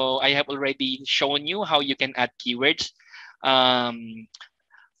 So I have already shown you how you can add keywords.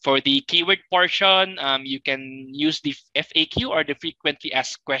 For the keyword portion, you can use the FAQ or the frequently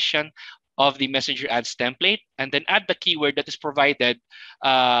asked question of the Messenger ads template, and then add the keyword that is provided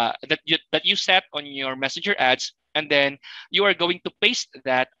that you set on your Messenger ads, and then you are going to paste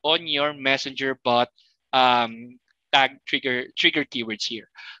that on your Messenger bot tag trigger keywords here.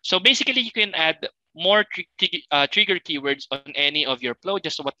 So basically, you can add more trigger keywords on any of your flow,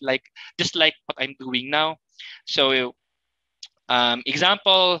 just like what I'm doing now. So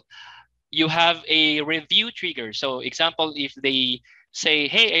example, you have a review trigger. So example, if they say,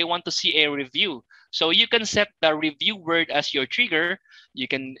 hey, I want to see a review. So you can set the review word as your trigger. You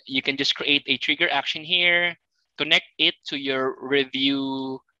can just create a trigger action here, connect it to your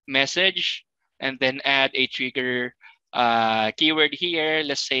review message, and then add a trigger keyword here.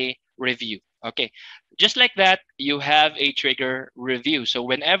 Let's say review. Okay, just like that, you have a trigger review. So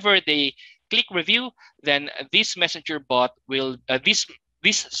whenever they click review, then this messenger bot will this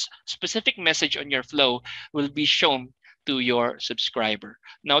specific message on your flow will be shown to your subscriber.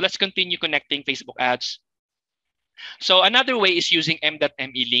 Now let's continue connecting Facebook ads. So another way is using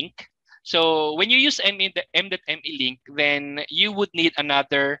m.me link. So when you use m.me link, then you would need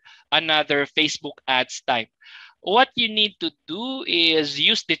another Facebook ads type. What you need to do is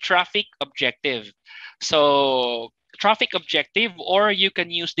use the traffic objective. So traffic objective, or you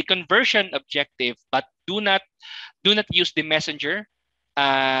can use the conversion objective, but do not use the messenger,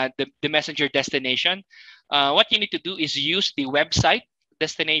 the messenger destination. What you need to do is use the website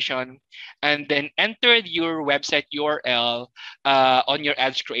destination, and then enter your website URL on your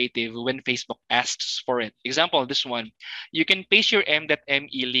ads creative when Facebook asks for it. Example, this one. You can paste your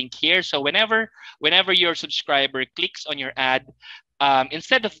m.me link here. So whenever your subscriber clicks on your ad,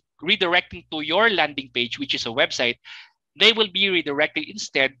 instead of redirecting to your landing page, which is a website, they will be redirected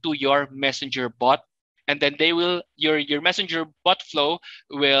instead to your messenger bot, and then they will your messenger bot flow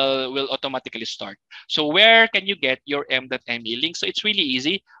will automatically start. So where can you get your m.me link? So it's really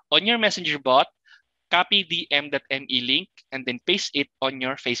easy. On your messenger bot, copy the m.me link and then paste it on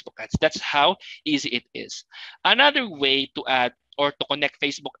your Facebook ads. That's how easy it is. Another way to add or to connect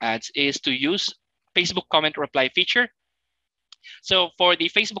Facebook ads is to use Facebook comment reply feature. So for the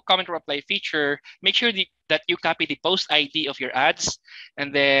Facebook comment reply feature, make sure that you copy the post ID of your ads,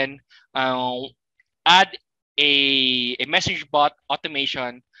 and then add a message bot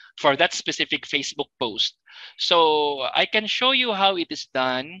automation for that specific Facebook post. So I can show you how it is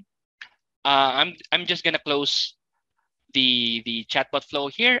done. I'm just gonna close the chatbot flow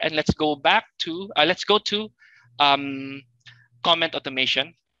here, and let's go to comment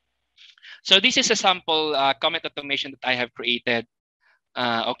automation. So this is a sample comment automation that I have created.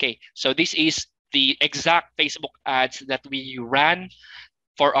 Okay, so this is the exact Facebook ads that we ran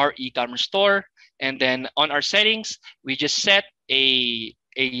for our e-commerce store. And then on our settings, we just set a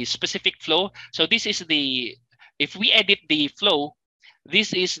specific flow. So this is the, if we edit the flow,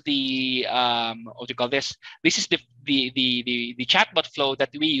 this is the, what do you call this? This is the chatbot flow that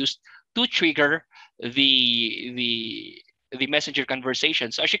we used to trigger the messenger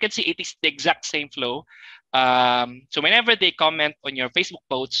conversation. So as you can see, it is the exact same flow. So whenever they comment on your Facebook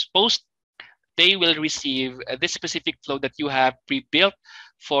post, they will receive this specific flow that you have pre-built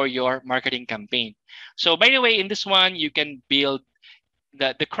for your marketing campaign. So by the way, in this one, you can build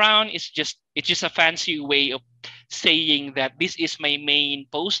the crown is just a fancy way of saying that this is my main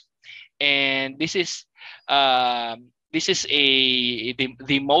post, and this is the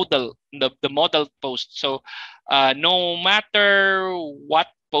model, the model post. So no matter what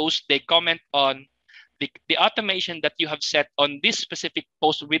post they comment on, the automation that you have set on this specific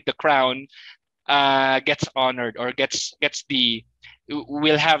post with the crown gets honored, or gets the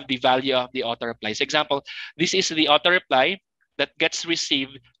will have the value of the auto replies. Example, this is the auto reply that gets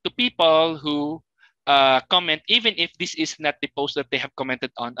received to people who comment, even if this is not the post that they have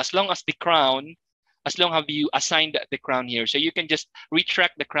commented on, as long as the crown, as long as you assigned the crown here. So you can just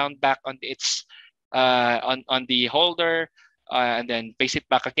retract the crown back on its on the holder, and then paste it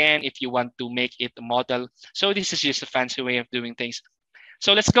back again if you want to make it a model. So this is just a fancy way of doing things.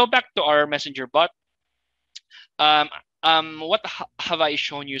 So let's go back to our messenger bot. What have I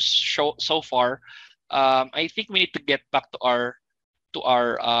shown you so far? I think we need to get back to our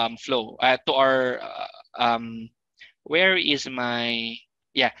flow. To our where is my,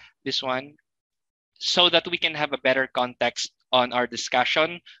 yeah, this one, so that we can have a better context on our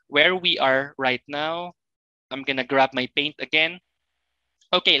discussion where we are right now. I'm gonna grab my paint again.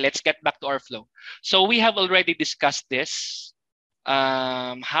 Okay, let's get back to our flow. So we have already discussed this,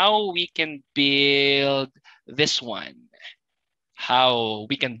 how we can build this one. How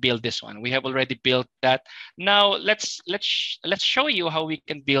we can build this one. We have already built that. Now let's show you how we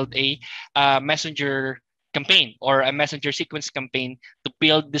can build a messenger campaign or a messenger sequence campaign to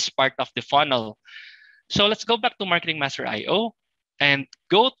build this part of the funnel. So let's go back to Marketing Master IO and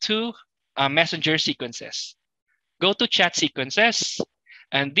go to messenger sequences. Go to chat sequences,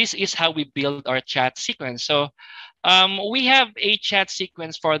 and this is how we build our chat sequence. So we have a chat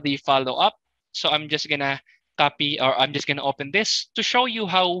sequence for the follow-up. So I'm just gonna copy, or I'm just gonna open this to show you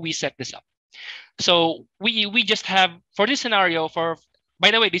how we set this up. So we just have, for this scenario, by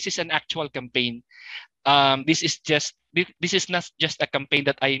the way, this is an actual campaign. This is not just a campaign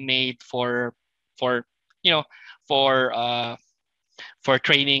that I made for you know for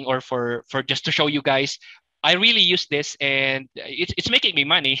training, or for just to show you guys. I really use this, and it's making me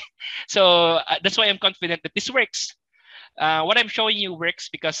money. So that's why I'm confident that this works. What I'm showing you works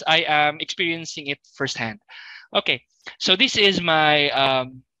because I am experiencing it firsthand. Okay, so this is my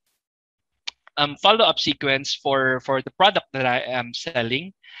follow-up sequence for the product that I am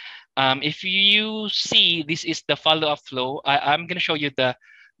selling. If you see, this is the follow-up flow. I'm going to show you the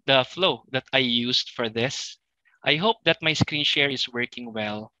flow that I used for this. I hope that my screen share is working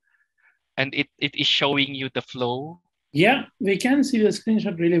well, and it is showing you the flow. Yeah, we can see the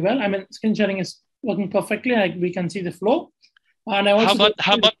screenshot really well. I mean, screen sharing is working perfectly. Like, we can see the flow. And I also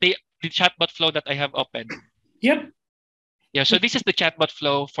how about the chatbot flow that I have opened? Yep. Yeah, so this is the chatbot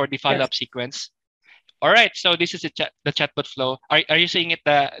flow for the follow-up sequence. All right, so this is the chatbot flow. Are you seeing it,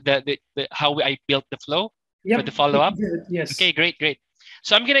 the how I built the flow for the follow-up? Yes. Okay, great.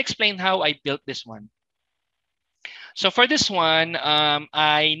 So I'm gonna explain how I built this one. So for this one,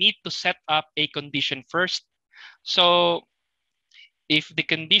 I need to set up a condition first. So if the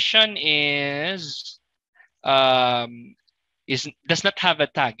condition does not have a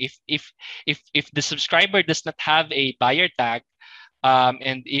tag, if the subscriber does not have a buyer tag,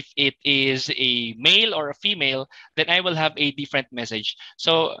 and if it is a male or a female, then I will have a different message.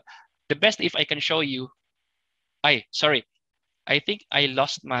 So the best, if I can show you, sorry, I think I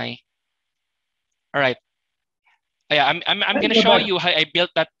lost my. All right. Yeah, I'm gonna show you how I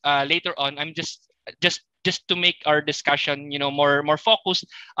built that later on. I'm just to make our discussion, more focused.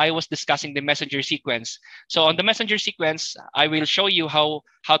 I was discussing the messenger sequence. So on the messenger sequence, I will show you how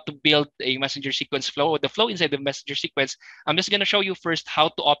to build a messenger sequence flow, the flow inside the messenger sequence. I'm just gonna show you first how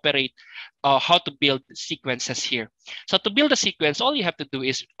to operate, how to build sequences here. So to build a sequence, all you have to do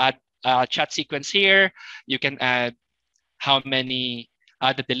is add a chat sequence here. You can add how many,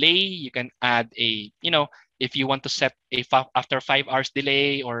 the delay. You can add a, if you want to set after 5 hours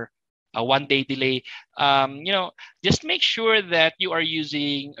delay or a 1 day delay, just make sure that you are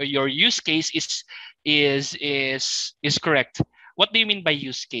using, your use case is correct. What do you mean by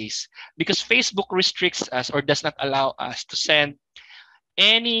use case? Because Facebook restricts us or does not allow us to send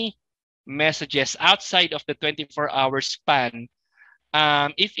any messages outside of the 24-hour span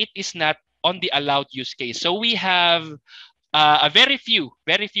if it is not on the allowed use case. So we have a very few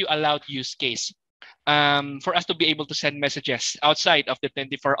allowed use case. for us to be able to send messages outside of the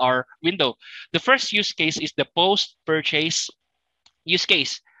 24-hour window. The first use case is the post-purchase use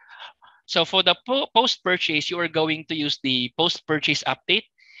case. So for the post-purchase, you are going to use the post-purchase update.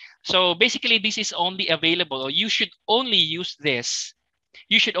 So basically, this is only available, or you should only use this.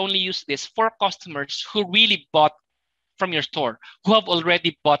 You should only use this for customers who really bought from your store, who have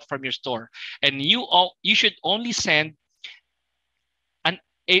already bought from your store, and you should only send an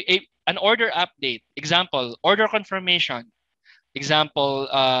order update. Example, order confirmation. Example,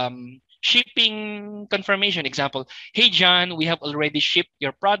 shipping confirmation. Example, hey John, we have already shipped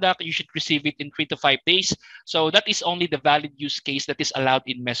your product. You should receive it in 3 to 5 days. So that is only the valid use case that is allowed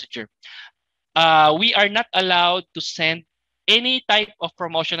in Messenger. We are not allowed to send any type of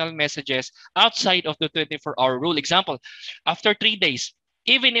promotional messages outside of the 24-hour rule. Example, after 3 days,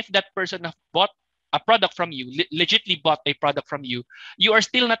 even if that person have bought a product from you, legitimately bought a product from you, you are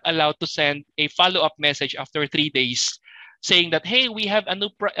still not allowed to send a follow-up message after 3 days saying that, hey, we have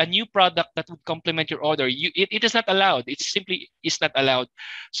a new product that would complement your order. It is not allowed. It simply is not allowed.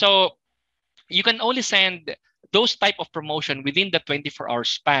 So you can only send those type of promotion within the 24-hour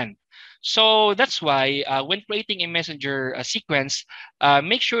span. So that's why when creating a messenger sequence,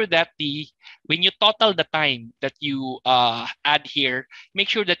 make sure that when you total the time that you add here, make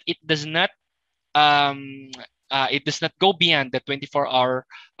sure that it does not go beyond the 24-hour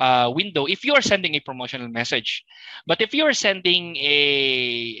window if you are sending a promotional message. But if you are sending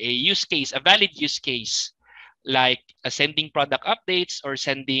a use case, a valid use case, like sending product updates or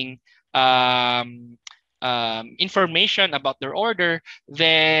sending information about their order,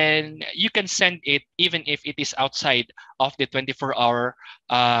 then you can send it even if it is outside of the 24-hour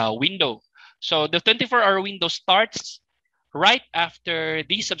window. So the 24-hour window starts right after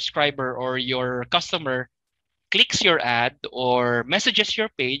the subscriber or your customer clicks your ad or messages your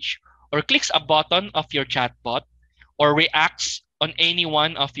page or clicks a button of your chatbot or reacts on any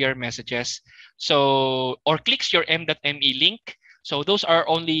one of your messages. So, or clicks your m.me link. So those are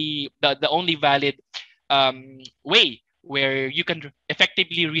only the only valid way where you can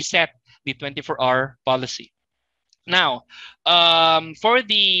effectively reset the 24-hour policy. Now, for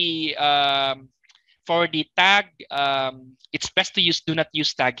the tag, it's best to use do not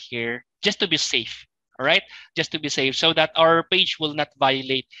use tag here just to be safe. All right, just to be safe, so that our page will not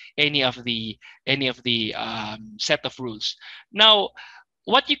violate any of the set of rules. Now,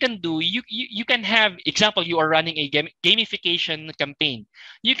 what you can do, you can have, example, you are running a gamification campaign.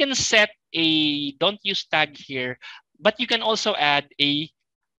 You can set a don't use tag here, but you can also add a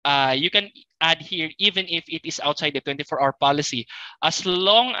you can add here even if it is outside the 24-hour policy, as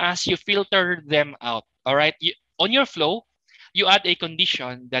long as you filter them out. All right, on your flow, you add a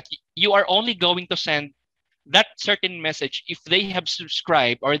condition that you are only going to send that certain message if they have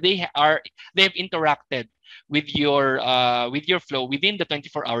subscribed or they have interacted with your flow within the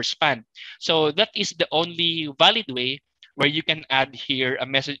 24-hour span. So that is the only valid way where you can add here a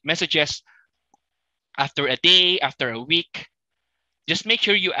messages after a day, after a week. Just make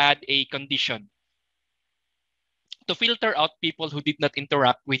sure you add a condition to filter out people who did not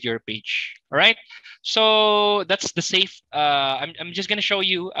interact with your page. All right. So that's the safe. I'm just gonna show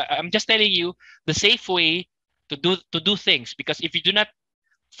you. I'm just telling you the safe way to do things, because if you do not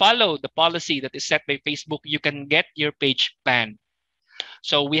follow the policy that is set by Facebook, you can get your page banned.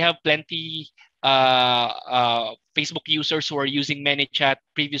 So we have plenty Facebook users who are using ManyChat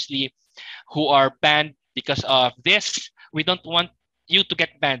previously who are banned because of this. We don't want you to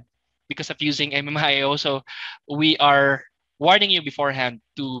get banned because of using MMIO. So we are warning you beforehand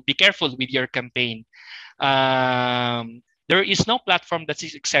to be careful with your campaign. There is no platform that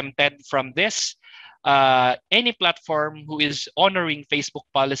is exempted from this. Any platform who is honoring Facebook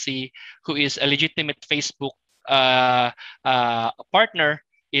policy, who is a legitimate Facebook partner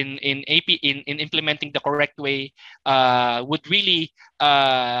in implementing the correct way, would really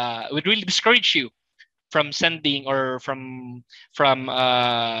discourage you from sending or from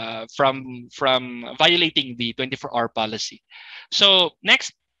violating the 24-hour policy. So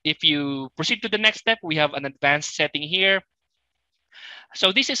next, if you proceed to the next step, we have an advanced setting here.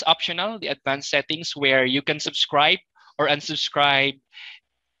 So this is optional, the advanced settings, where you can subscribe or unsubscribe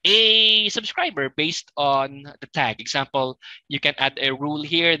a subscriber based on the tag. Example, you can add a rule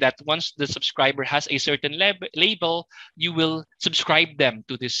here that once the subscriber has a certain label, you will subscribe them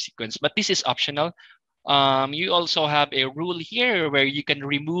to this sequence. But this is optional. You also have a rule here where you can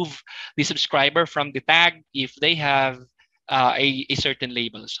remove the subscriber from the tag if they have a certain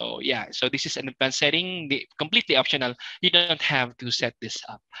label. So yeah, so this is an advanced setting, completely optional. You don't have to set this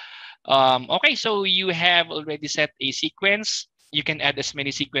up. Okay, so you have already set a sequence. You can add as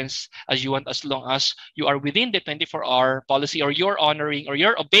many sequence as you want, as long as you are within the 24-hour policy, or you're honoring or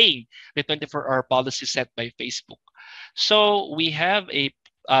you're obeying the 24-hour policy set by Facebook. So we have a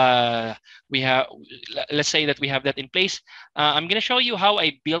let's say that we have that in place. I'm going to show you how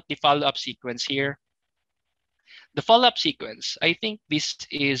I built the follow-up sequence here. The follow-up sequence, I think this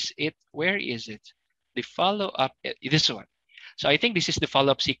is it. Where is it? The follow-up, this one. So I think this is the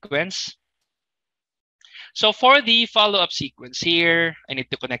follow-up sequence. So for the follow-up sequence here, I need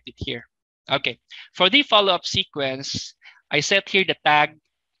to connect it here. Okay, for the follow-up sequence, I set here the tag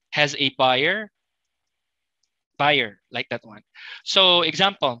has a buyer, like that one. So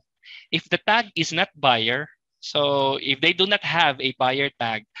example, if the tag is not buyer, so if they do not have a buyer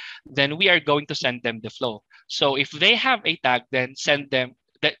tag, then we are going to send them the flow. So if they have a tag, then send them,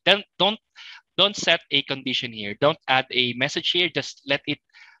 then don't set a condition here. Don't add a message here. Just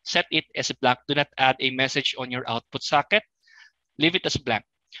set it as blank. Do not add a message on your output socket. Leave it as blank.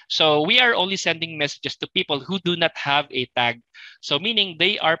 So we are only sending messages to people who do not have a tag. So meaning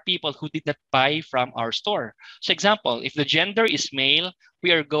they are people who did not buy from our store. So example, if the gender is male,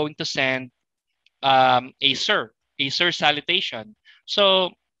 we are going to send a sir salutation.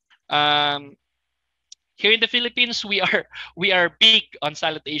 So here in the Philippines, we are big on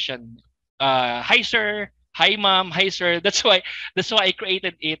salutation. Hi sir, hi mom, hi sir. That's why I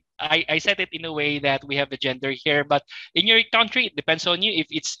created it. I set it in a way that we have the gender here. But in your country, it depends on you.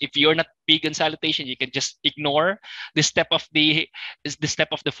 If you're not big on salutation, you can just ignore the step of the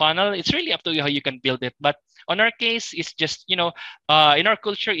funnel. It's really up to you how you can build it. But on our case, it's just, in our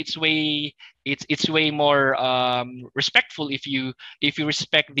culture, it's way more respectful if you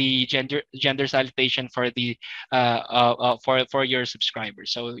respect the gender salutation for the for your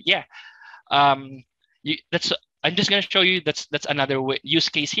subscribers. So yeah, that's, I'm just going to show you that's another use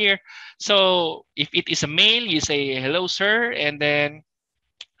case here. So if it is a male, you say hello sir, and then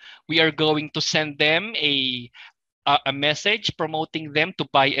we are going to send them a message promoting them to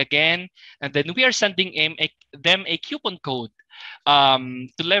buy again, and then we are sending them a coupon code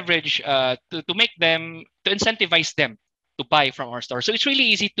to leverage to make them, to incentivize them to buy from our store. So it's really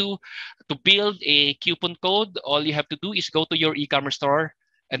easy to build a coupon code. All you have to do is go to your e-commerce store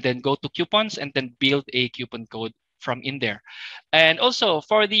and then go to coupons and then build a coupon code from in there. And also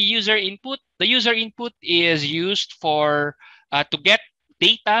for the user input is used for to get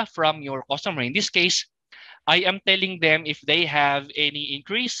data from your customer. In this case, I am telling them if they have any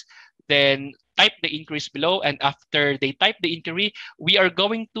increase, then type the increase below. And after they type the inquiry, we are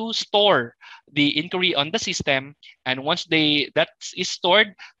going to store the inquiry on the system. And once that is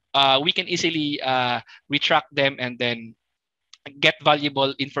stored, we can easily retract them and then get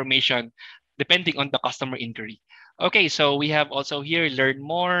valuable information depending on the customer inquiry. Okay, so we have also here learn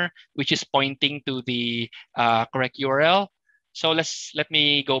more, which is pointing to the correct URL. So let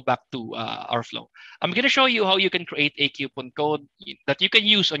me go back to our flow. I'm going to show you how you can create a coupon code that you can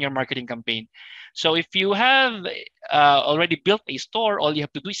use on your marketing campaign. So if you have already built a store, all you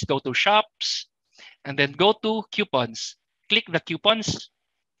have to do is go to shops and then go to coupons. Click the coupons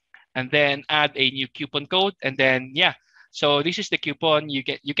and then add a new coupon code, and then yeah. So this is the coupon. You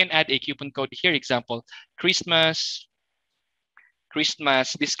can add a coupon code here. Example, Christmas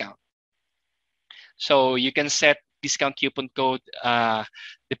discount. So you can set discount coupon code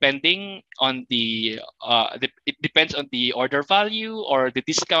depending on it depends on the order value or the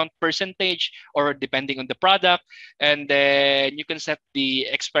discount percentage, or depending on the product. And then you can set the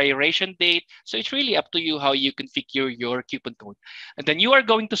expiration date. So it's really up to you how you configure your coupon code. And then you are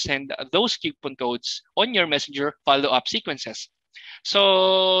going to send those coupon codes on your messenger follow-up sequences.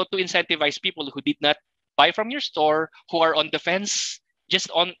 So to incentivize people who did not buy from your store, who are on the fence,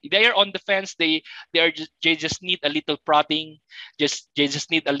 they are on the fence. They just need a little prodding. They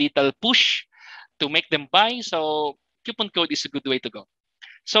just need a little push to make them buy. So coupon code is a good way to go.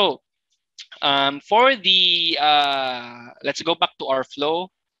 So for the let's go back to our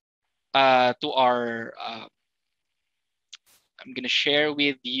flow. To our I'm gonna share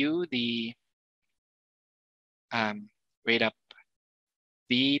with you the wait up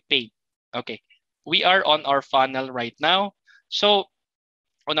the page. Okay, we are on our funnel right now. So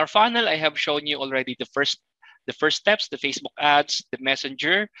on our funnel, I have shown you already the first steps, the Facebook ads, the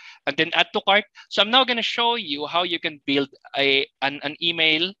messenger, and then add to cart. So I'm now going to show you how you can build an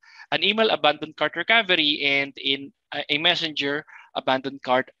email abandoned cart recovery and in a messenger abandoned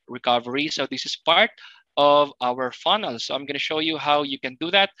cart recovery. So this is part of our funnel. So I'm going to show you how you can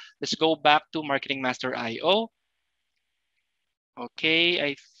do that. Let's go back to Marketing Master IO. Okay,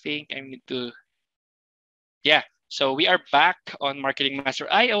 I think I need to, yeah. So we are back on Marketing Master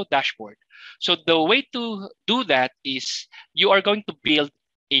IO dashboard. So the way to do that is you are going to build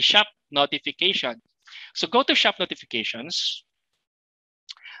a shop notification. So go to shop notifications.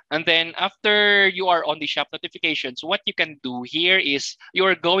 And then after you are on the shop notifications, what you can do here is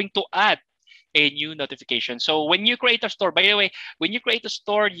you're going to add a new notification. So when you create a store, by the way, when you create a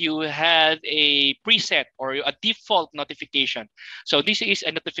store, you have a preset or a default notification. So this is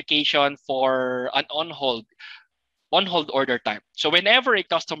a notification for an on-hold order type. So whenever a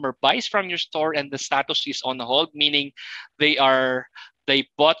customer buys from your store and the status is on hold, meaning they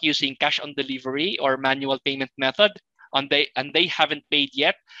bought using cash on delivery or manual payment method, and they haven't paid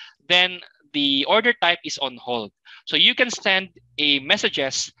yet, then the order type is on hold. So you can send a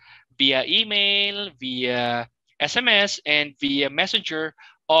messages via email, via SMS, and via Messenger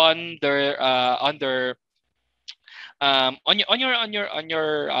on your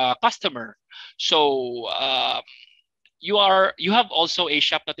customer. So you have also a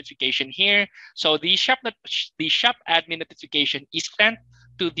shop notification here. So the shop admin notification is sent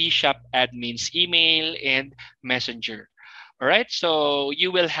to the shop admin's email and Messenger. All right, so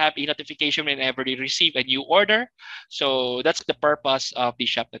you will have a notification whenever they receive a new order. So that's the purpose of the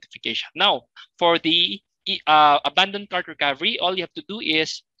shop notification. Now, for the abandoned cart recovery, all you have to do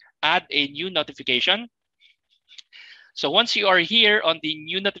is add a new notification. So once you are here on the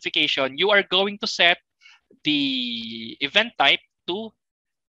new notification, you are going to set the event type to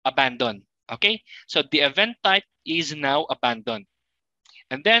abandon. Okay, so the event type is now abandoned.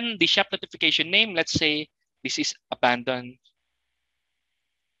 And then the shop notification name, let's say this is abandoned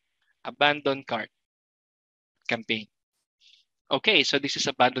cart campaign. Okay, so this is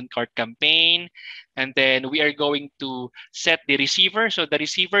abandoned cart campaign. And then we are going to set the receiver. So the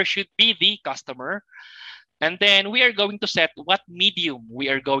receiver should be the customer. And then we are going to set what medium we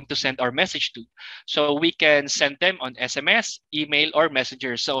are going to send our message to. So we can send them on SMS, email, or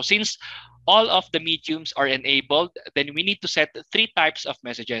Messenger. So since all of the mediums are enabled, then we need to set 3 types of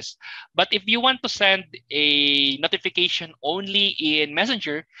messages. But if you want to send a notification only in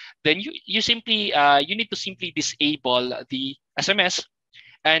Messenger, then you need to simply disable the SMS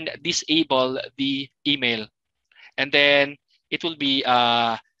and disable the email. And then it will be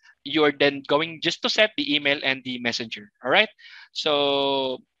you're then going just to set the email and the Messenger. All right.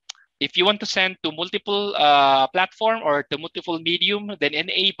 So if you want to send to multiple platform or to multiple medium, then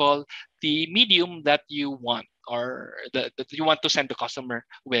enable the medium that you want or that you want to send the customer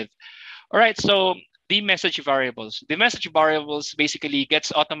with. All right. So the message variables. The message variables basically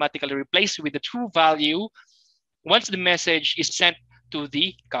gets automatically replaced with the true value once the message is sent to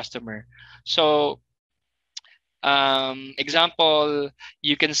the customer. So example,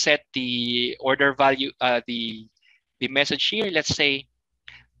 you can set the order value, the message here. Let's say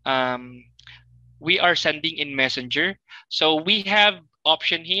we are sending in Messenger. So we have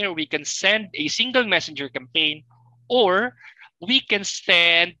option here. We can send a single Messenger campaign, or we can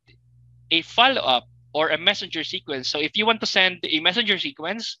send a follow-up or a Messenger sequence. So if you want to send a Messenger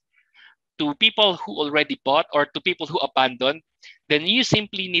sequence to people who already bought or to people who abandoned, then you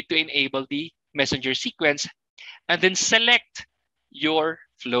simply need to enable the Messenger sequence and then select your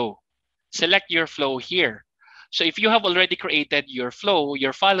flow. Select your flow here. So if you have already created your flow,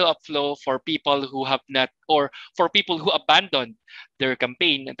 your follow-up flow for people who have not, or for people who abandoned their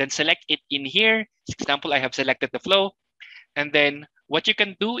campaign, then select it in here. For example, I have selected the flow. And then what you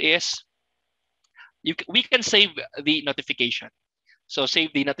can do is, we can save the notification. So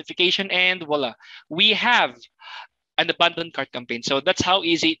save the notification and voila, we have an abandoned cart campaign. So that's how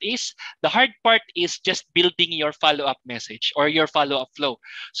easy it is. The hard part is just building your follow-up message or your follow-up flow.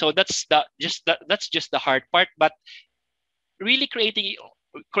 So that's just the hard part. But really creating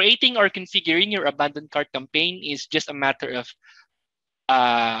or configuring your abandoned cart campaign is just a matter of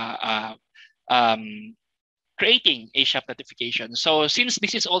creating a shop notification. So since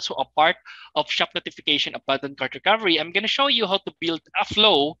this is also a part of shop notification abandoned cart recovery, I'm going to show you how to build a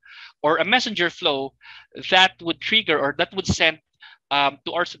flow or a messenger flow that would trigger or that would send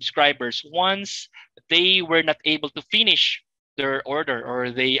to our subscribers once they were not able to finish their order or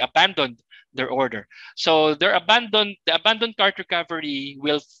they abandoned their order. So the abandoned cart recovery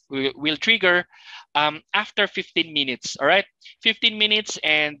will trigger after 15 minutes. All right, 15 minutes,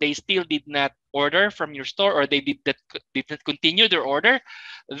 and they still did not order from your store, or they did not continue their order,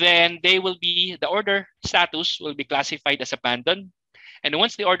 then the order status will be classified as abandoned. And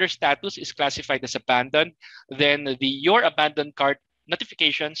once the order status is classified as abandoned, then your abandoned cart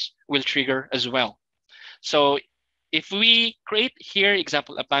notifications will trigger as well. So if we create here,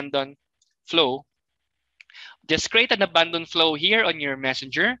 example, abandoned flow, just create an abandoned flow here on your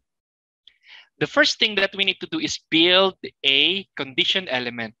messenger. the first thing that we need to do is build a condition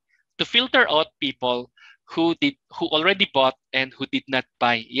element to filter out people who already bought and who did not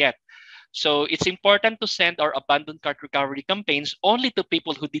buy yet. So it's important to send our abandoned cart recovery campaigns only to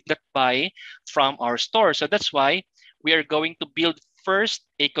people who did not buy from our store. So that's why we are going to build first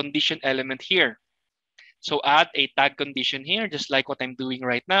a condition element here. So add a tag condition here, just like what I'm doing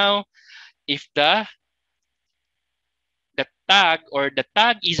right now. If the tag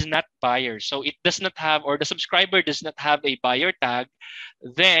is not buyer, so it does not have, or the subscriber does not have a buyer tag,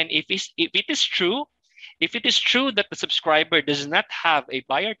 then if it is true that the subscriber does not have a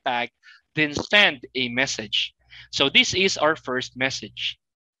buyer tag, then send a message. So this is our first message.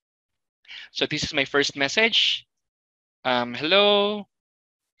 So this is my first message. Hello.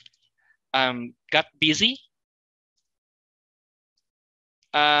 Got busy.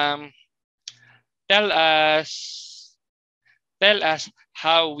 Tell us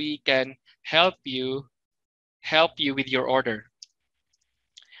how we can help you with your order.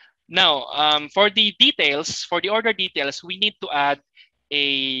 Now, for the details, for the order details, we need to add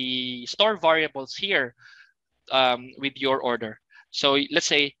a store variables here with your order. So let's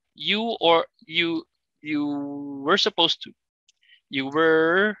say you were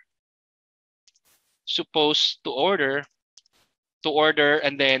supposed to order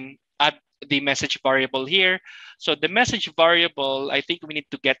and then add the message variable here. So the message variable, I think we need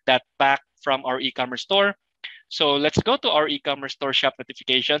to get that back from our e-commerce store. So let's go to our e-commerce store shop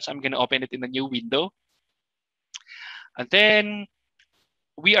notifications. I'm going to open it in a new window. And then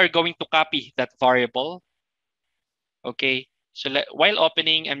we are going to copy that variable. Okay, so while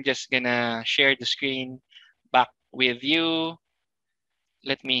opening, I'm just going to share the screen back with you.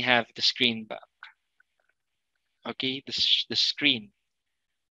 Let me have the screen back. Okay, the screen.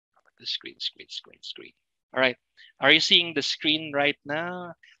 The screen. All right. Are you seeing the screen right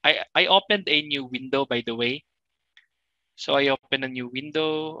now? I opened a new window, by the way. So I open a new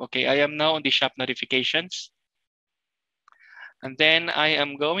window. Okay, I am now on the shop notifications. And then I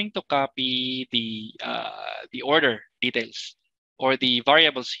am going to copy the order details or the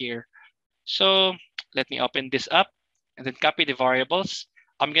variables here. So let me open this up and then copy the variables.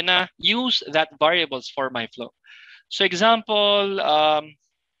 I'm gonna use that variables for my flow. So example,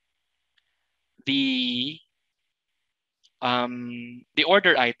 the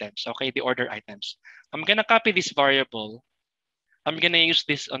order items. Okay, the order items. I'm gonna copy this variable. I'm gonna use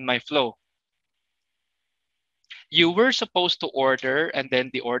this on my flow. You were supposed to order, and then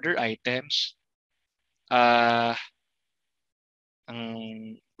the order items. But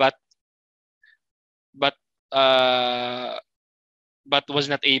was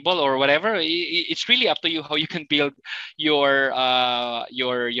not able or whatever. It's really up to you how you can build your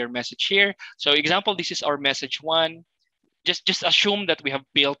message here. So example, this is our message one. Just assume that we have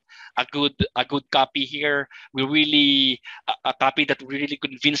built a good copy here. We really a copy that really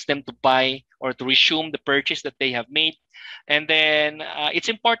convince them to buy or to resume the purchase that they have made, and then it's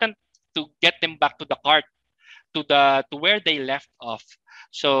important to get them back to the cart, to where they left off.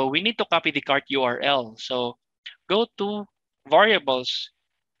 So we need to copy the cart URL. So go to variables,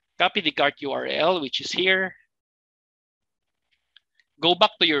 copy the cart URL, which is here. Go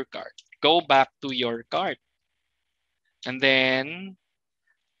back to your cart. And then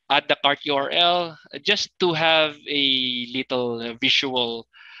add the cart URL just to have a little visual,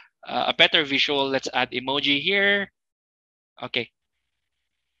 a better visual. Let's add emoji here. Okay.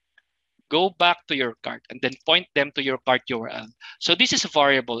 Go back to your cart and then point them to your cart URL. So this is a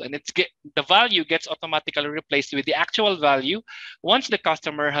variable, and the value gets automatically replaced with the actual value once the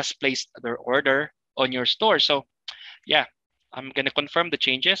customer has placed their order on your store. So yeah, I'm going to confirm the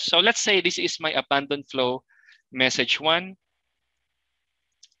changes. So let's say this is my abandoned flow message one.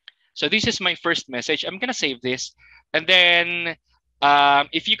 So this is my first message. I'm going to save this. And then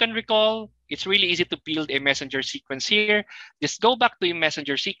if you can recall, it's really easy to build a messenger sequence here. Just go back to your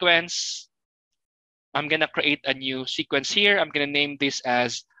messenger sequence. I'm going to create a new sequence here. I'm going to name this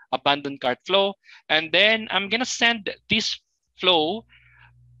as abandoned cart flow. And then I'm going to send this flow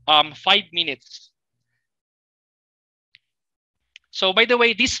 5 minutes. So by the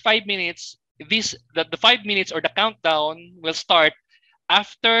way, these 5 minutes, the 5 minutes or the countdown will start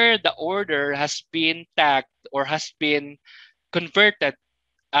after the order has been tagged or has been converted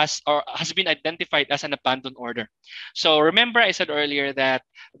as, or has been identified as an abandoned order. So remember I said earlier that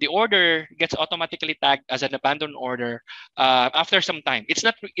the order gets automatically tagged as an abandoned order after some time.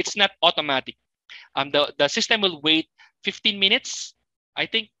 It's not automatic. The system will wait 15 minutes. I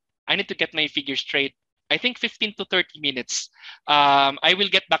think I need to get my figure straight. I think 15 to 30 minutes. I will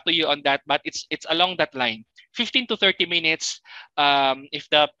get back to you on that, but it's along that line. 15 to 30 minutes. If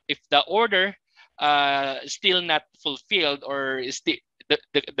the order still not fulfilled, or is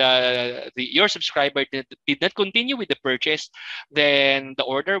your subscriber did not continue with the purchase, then the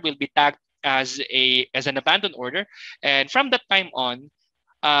order will be tagged as an abandoned order. And from that time on,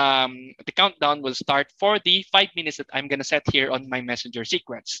 the countdown will start for the 5 minutes that I'm gonna set here on my messenger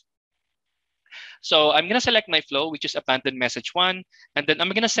sequence. So I'm gonna select my flow, which is abandoned message 1, and then I'm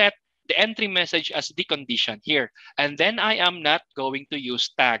gonna set the entry message as the condition here. And then I am not going to use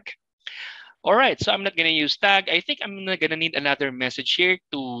tag. All right, so I'm not gonna use tag. I think I'm gonna need another message here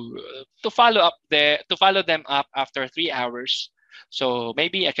to follow them up after 3 hours. So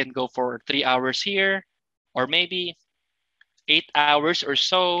maybe I can go for 3 hours here, or maybe 8 hours or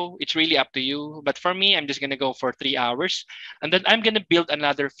so. It's really up to you. But for me, I'm just gonna go for 3 hours, and then I'm gonna build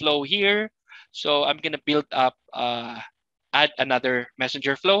another flow here. So I'm gonna build up, add another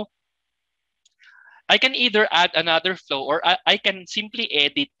messenger flow. I can either add another flow, or I can simply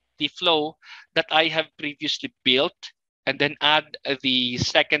edit the flow that I have previously built and then add the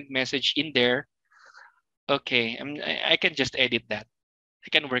second message in there. Okay, I can just edit that. I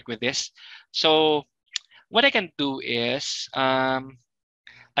can work with this. So what I can do is I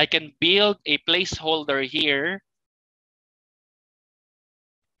can build a placeholder here.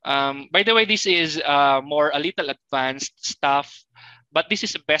 By the way, this is a little advanced stuff, but this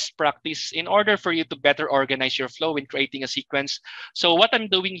is a best practice in order for you to better organize your flow when creating a sequence. So what I'm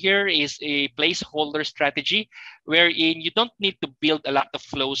doing here is a placeholder strategy wherein you don't need to build a lot of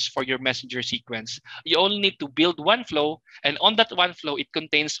flows for your messenger sequence. You only need to build one flow, and on that one flow, it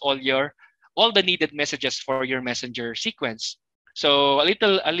contains all the needed messages for your messenger sequence. So a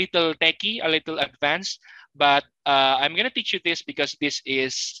little techy, a little advanced, but I'm gonna teach you this because this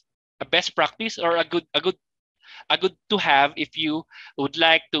is a best practice, or a good to have if you would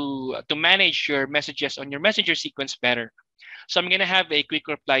like to manage your messages on your messenger sequence better. So I'm gonna have a quick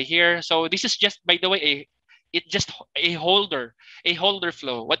reply here. So this is just, by the way, a holder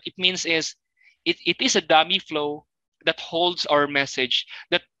flow. What it means is it is a dummy flow that holds our message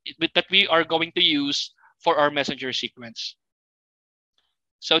that we are going to use for our messenger sequence.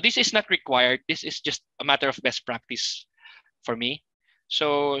 So this is not required. This is just a matter of best practice for me.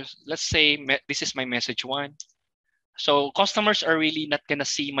 So let's say this is my message 1. So customers are really not gonna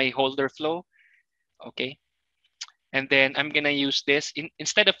see my holder flow, okay? And then I'm gonna use this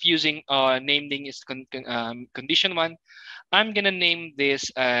instead of using naming is condition 1. I'm gonna name this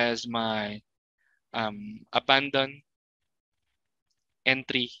as my abandon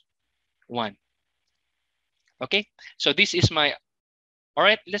entry 1. Okay, so this is my, all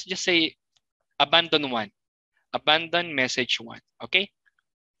right, let's just say abandon 1, abandon message 1. Okay,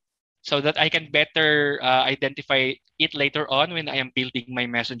 so that I can better identify it later on when I am building my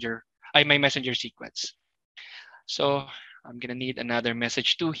messenger sequence. So I'm gonna need another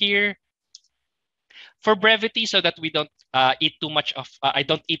message 2 here for brevity, so that we don't eat too much of I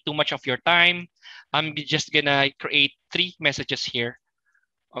don't eat too much of your time. I'm just gonna create 3 messages here.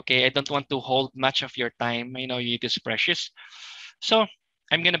 Okay, I don't want to hold much of your time. I know it is precious. So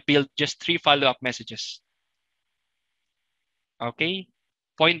I'm gonna build just 3 follow-up messages. Okay,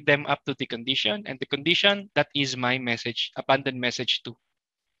 point them up to the condition, and the condition, that is my message, abandon message 2.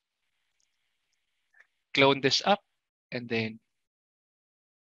 Clone this up, and then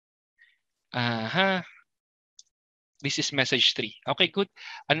this is message 3. Okay, good.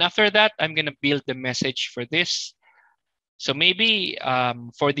 And after that, I'm gonna build the message for this. So maybe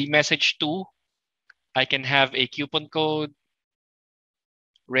for the message 2, I can have a coupon code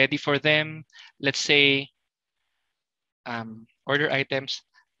ready for them. Let's say order items,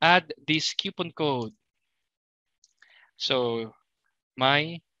 add this coupon code. So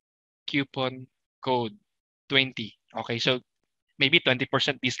my coupon code 20. Okay, so maybe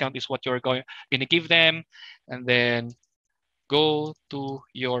 20% discount is what you're going to give them, and then go to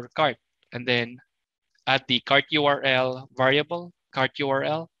your cart and then add the cart URL variable, cart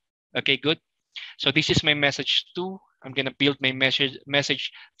URL. Okay, good. So this is my message 2. I'm gonna build my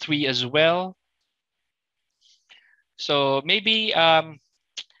message 3 as well. So maybe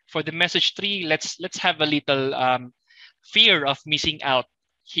for the message 3, let's have a little fear of missing out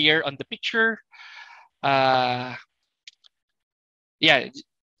here on the picture. Yeah,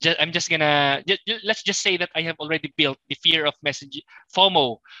 I'm just gonna let's just say that I have already built the fear of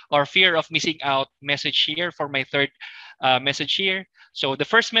FOMO, or fear of missing out message here for my third message here. So the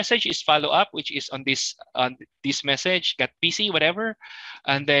first message is follow up, which is on this message, got busy, whatever.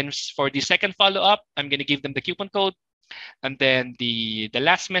 And then for the second follow up, I'm gonna give them the coupon code. And then the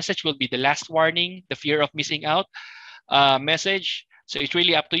last message will be the last warning, the fear of missing out message. So it's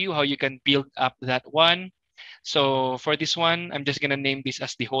really up to you how you can build up that one. So for this one, I'm just gonna name this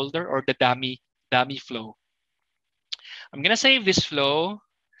as the holder, or the dummy dummy flow. I'm gonna save this flow,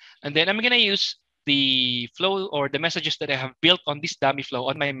 and then I'm gonna use the flow or the messages that I have built on this dummy flow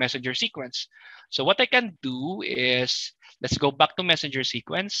on my messenger sequence. So what I can do is, let's go back to messenger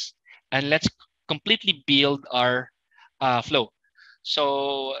sequence and let's completely build our flow.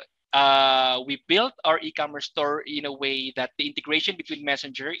 So we built our e-commerce store in a way that the integration between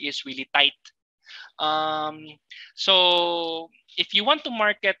messenger is really tight. So if you want to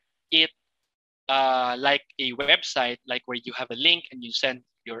market it like a website, like where you have a link and you send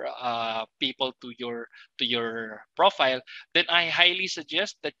your people to your profile, then I highly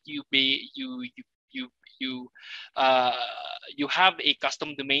suggest that uh, you have a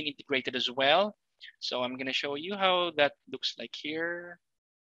custom domain integrated as well. So I'm gonna show you how that looks like here.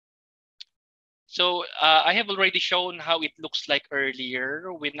 So I have already shown how it looks like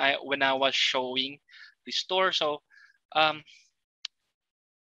earlier when I was showing the store. So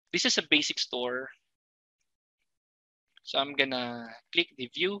this is a basic store. So I'm gonna click the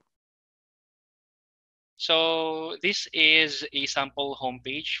view. So this is a sample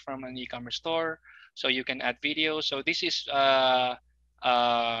homepage from an e-commerce store. So you can add videos. So this is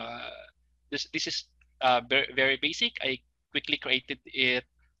this is very basic. I quickly created it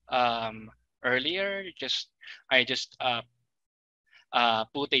earlier. I just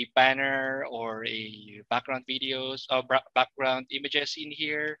put a banner or a background videos or background images in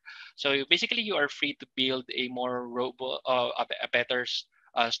here. So basically, you are free to build a more robust, a better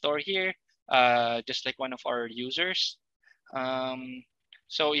store here, just like one of our users.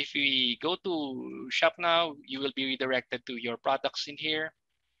 So if we go to shop now, you will be redirected to your products in here.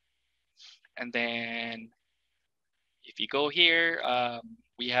 And then if you go here,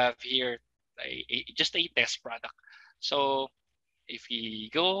 we have here just a test product. So if we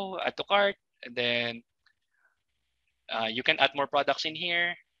go add to cart, and then you can add more products in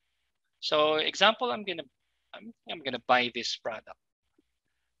here. So example, I'm gonna buy this product,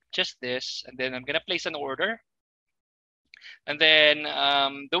 just this, and then I'm gonna place an order. And then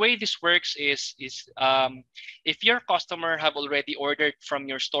the way this works is if your customer have already ordered from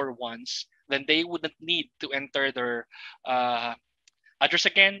your store once, then they wouldn't need to enter their address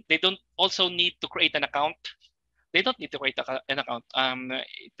again. They don't also need to create an account. They don't need to create an account.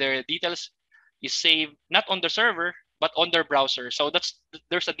 Their details is saved not on the server but on their browser. So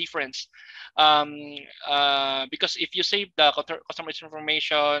there's a difference. Because if you save the customer's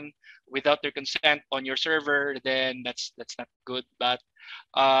information without their consent on your server, then that's not good. But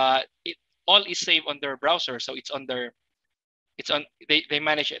it all is saved on their browser, so they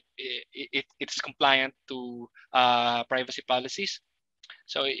manage it. It's compliant to privacy policies.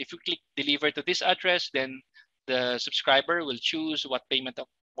 So if you click deliver to this address, then the subscriber will choose what payment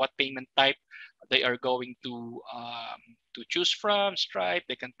type they are going to choose from. Stripe,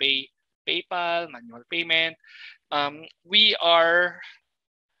 they can pay PayPal, manual payment. We are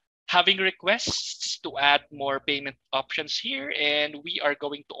having requests to add more payment options here, and we are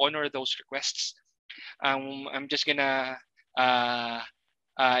going to honor those requests. I'm just gonna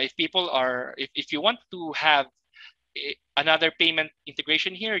if you want to have another payment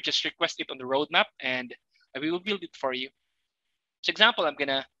integration here, just request it on the roadmap and we will build it for you. So example, I'm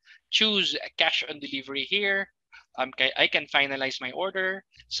gonna choose cash on delivery here. I can finalize my order.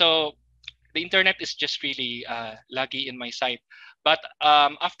 So the internet is just really laggy in my site. But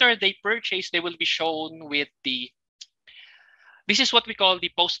after they purchase, they will be shown with this is what we call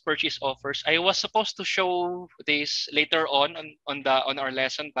the post-purchase offers. I was supposed to show this later on our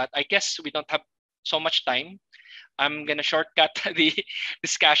lesson, but I guess we don't have so much time. I'm gonna shortcut the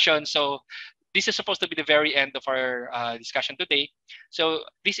discussion. So this is supposed to be the very end of our discussion today. So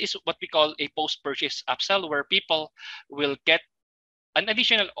this is what we call a post-purchase upsell, where people will get an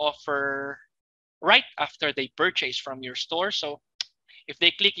additional offer right after they purchase from your store. So if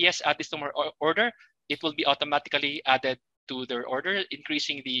they click yes, add this to my order, it will be automatically added to their order,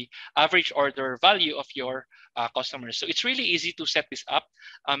 increasing the average order value of your customers. So it's really easy to set this up.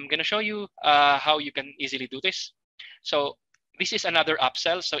 I'm gonna show you how you can easily do this. So this is another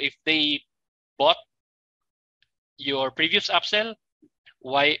upsell. So if they bought your previous upsell,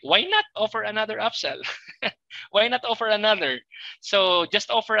 why not offer another upsell? Why not offer another? So just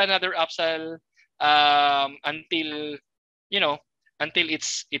offer another upsell until until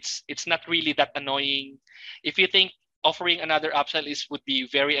it's not really that annoying. If you think offering another upsell would be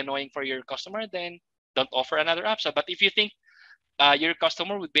very annoying for your customer, then don't offer another upsell. But if you think your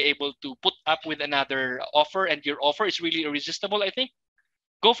customer would be able to put up with another offer and your offer is really irresistible, I think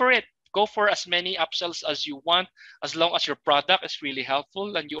go for it. Go for as many upsells as you want, as long as your product is really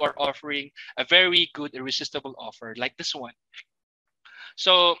helpful and you are offering a very good irresistible offer like this one.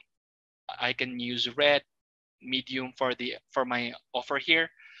 So I can use red, medium for my offer here.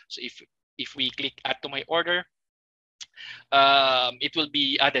 So if we click add to my order, it will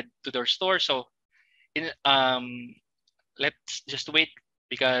be added to their store. So let's just wait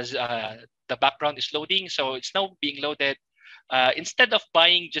because the background is loading. So it's now being loaded. Instead of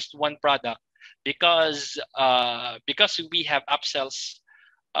buying just one product, because we have upsells,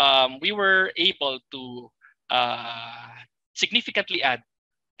 we were able to significantly add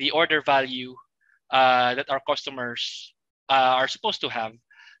the order value that our customers are supposed to have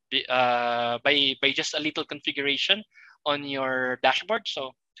by just a little configuration on your dashboard.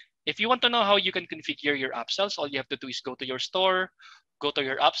 So if you want to know how you can configure your upsells, all you have to do is go to your store, go to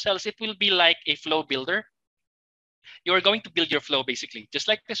your upsells. It will be like a flow builder. You're going to build your flow basically, just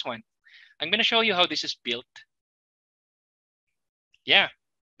like this one. I'm going to show you how this is built. Yeah,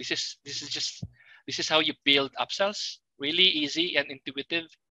 this is how you build upsells. Really easy and intuitive.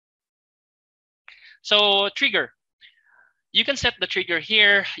 So trigger, you can set the trigger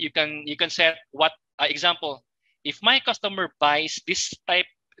here. You can set what example. If my customer buys this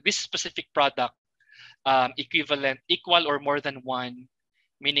specific product, equal or more than one,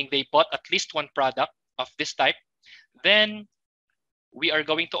 meaning they bought at least one product of this type, then we are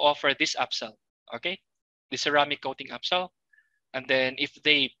going to offer this upsell. Okay, the ceramic coating upsell. And then if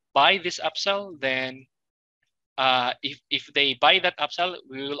they buy this upsell, then if they buy that upsell,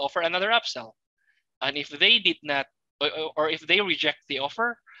 we will offer another upsell. And if they did not, or if they reject the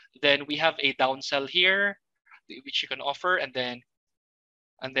offer, then we have a downsell here, which you can offer, and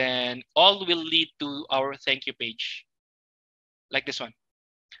then all will lead to our thank you page, like this one.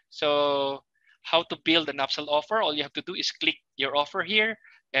 So how to build an upsell offer? All you have to do is click your offer here,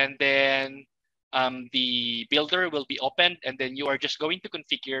 and then the builder will be opened, and then you are just going to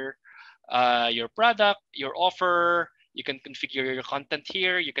configure your product, your offer. You can configure your content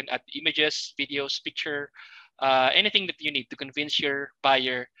here. You can add images, videos, picture, anything that you need to convince your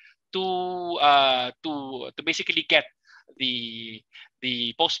buyer to basically get the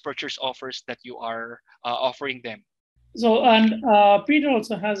post-purchase offers that you are offering them. So, and Peter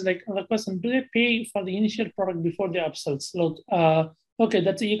also has like another question. Do they pay for the initial product before the upsells? So, okay,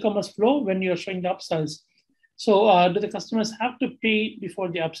 that's the e-commerce flow when you're showing the upsells. So do the customers have to pay before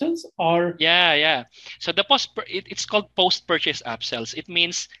the upsells or? Yeah. So the it's called post-purchase upsells. It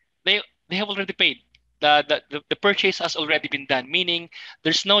means they have already paid. The purchase has already been done, meaning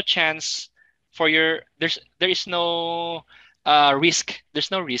there's no chance for there is no risk. There's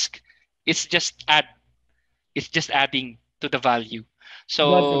no risk. It's just adding to the value.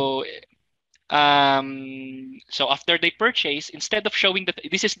 So so after they purchase, instead of showing that,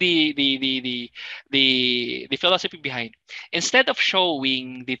 this is the philosophy behind. Instead of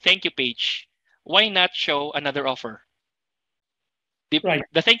showing the thank you page, why not show another offer?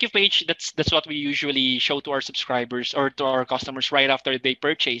 The thank you page, that's what we usually show to our subscribers or to our customers right after they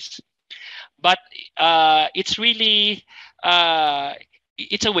purchase. But it's really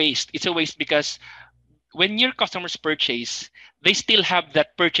it's a waste. It's a waste because when your customers purchase, they still have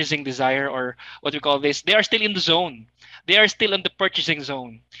that purchasing desire, or what we call this, they are still in the zone. They are still in the purchasing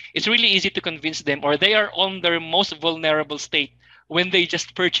zone. It's really easy to convince them, or they are on their most vulnerable state when they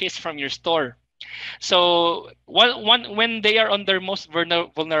just purchase from your store. So when they are on their most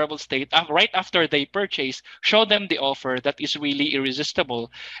vulnerable state, right after they purchase, show them the offer that is really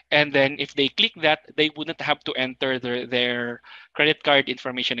irresistible. And then if they click that, they wouldn't have to enter their credit card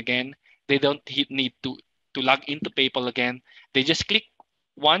information again. They don't need to log into PayPal again. They just click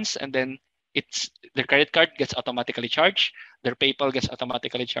once, and then their credit card gets automatically charged. Their PayPal gets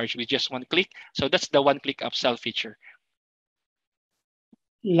automatically charged with just one click. So that's the one-click upsell feature.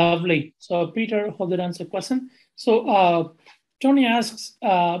 Lovely. So Peter, hope that answers the question. So Tony asks,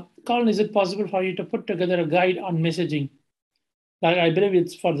 Colin, is it possible for you to put together a guide on messaging? Like, I believe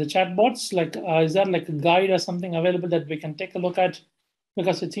it's for the chatbots. Like, is there like a guide or something available that we can take a look at?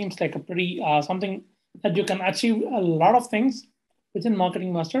 Because it seems like a pretty something that you can achieve a lot of things within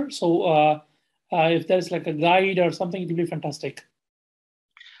Marketing Master. So if there's like a guide or something, it will be fantastic.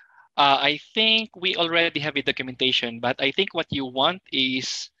 I think we already have a documentation, but I think what you want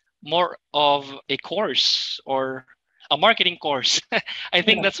is more of a course or a marketing course. I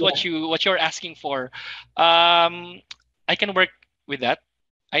think that's what you're asking for. I can work with that.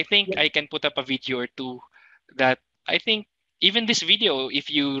 I think I can put up a video or two that I think even this video,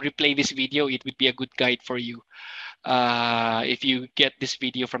 if you replay this video, it would be a good guide for you. If you get this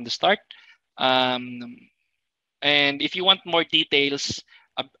video from the start. And if you want more details,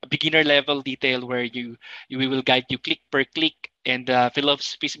 a beginner level detail where we will guide you click per click and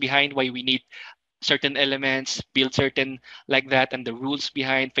philosophies behind why we need certain elements, build certain like that, and the rules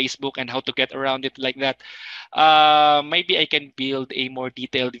behind Facebook and how to get around it like that. Maybe I can build a more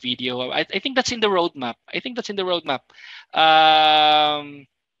detailed video. I think that's in the roadmap. I think that's in the roadmap.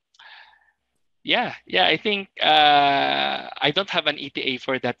 Yeah, I think I don't have an ETA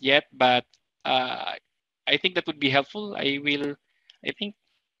for that yet, but I think that would be helpful. I think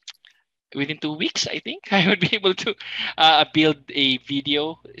within 2 weeks, I think I would be able to build a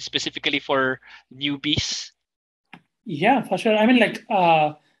video specifically for newbies. Yeah, for sure. I mean, like,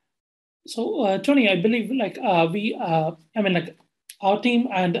 Tony, I believe like I mean, like our team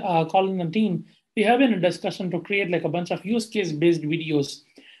and Colin and team, we have been in discussion to create like a bunch of use case based videos.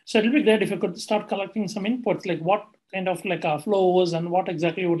 So it'll be great if you could start collecting some inputs, like what kind of like flows and what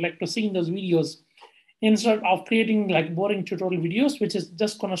exactly you would like to see in those videos, instead of creating like boring tutorial videos, which is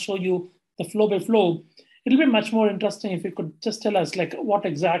just going to show you the flow by flow. It'll be much more interesting if you could just tell us like what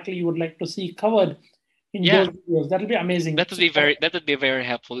exactly you would like to see covered in Yeah, those videos. That'll be amazing. that would be very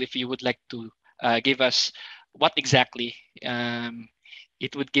helpful if you would like to give us what exactly.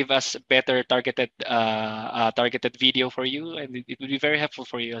 It would give us a better targeted video for you, and it would be very helpful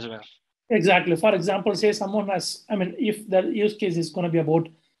for you as well. Exactly. For example, say someone has, I mean, if the use case is going to be about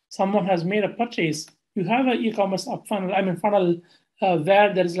someone has made a purchase, you have an e-commerce up funnel, I mean, funnel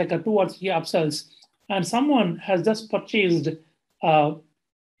where there is like a 2 or 3 upsells, and someone has just purchased uh,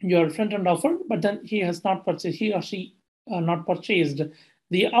 your front end offer, but then he has not purchased, he or she not purchased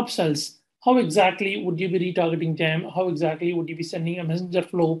the upsells. How exactly would you be retargeting them? How exactly would you be sending a messenger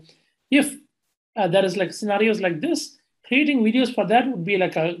flow? If there is like scenarios like this, creating videos for that would be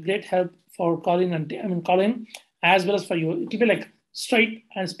like a great help for Colin and I mean Colin as well as for you. It will be like straight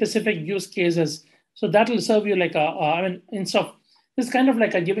and specific use cases. So that will serve you like I mean, instead of it's kind of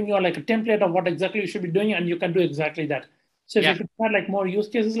like a giving you like a template of what exactly you should be doing, and you can do exactly that. So if Yeah. you could add like more use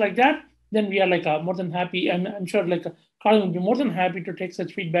cases like that, then we are like more than happy, and I'm sure like Colin would be more than happy to take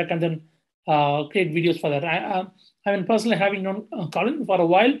such feedback and then create videos for that. I mean, personally, having known Colin for a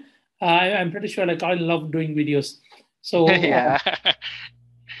while, I'm pretty sure like Colin loved doing videos. So Yeah,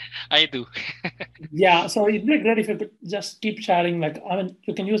 I do. yeah, so it'd be great if you could just keep sharing. Like, I mean,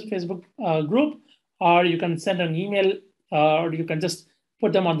 you can use Facebook group, or you can send an email, or you can just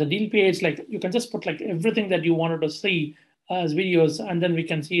put them on the deal page. Like, you can just put like everything that you wanted to see as videos, and then we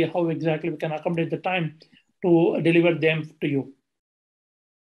can see how exactly we can accommodate the time to deliver them to you.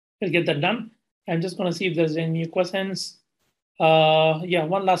 We'll get that done. I'm just going to see if there's any questions. Yeah,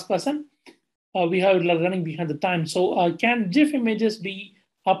 one last question. We have running behind the time. So, can GIF images be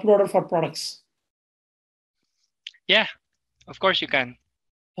uploaded for products? Yeah, of course you can.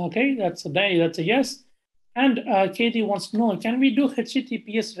 Okay, that's a yes. And Katie wants to know, can we do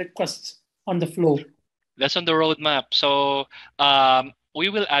HTTPS requests on the flow? That's on the roadmap. So we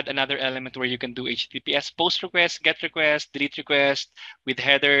will add another element where you can do HTTPS post request, get request, delete request with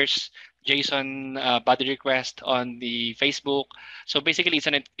headers, JSON body request on the Facebook. So basically, it's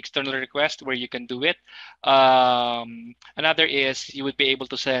an external request where you can do it. Another is you would be able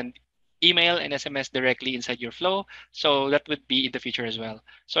to send email and SMS directly inside your flow. So that would be in the future as well.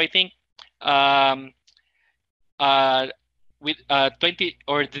 So I think with 20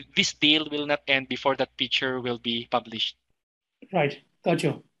 or this deal will not end before that feature will be published. Right, got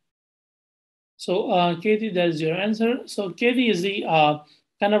you. So Katie, there's your answer. So Katie is the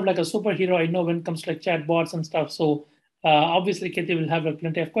kind of like a superhero I know when it comes to like chatbots and stuff. So obviously Katie will have like,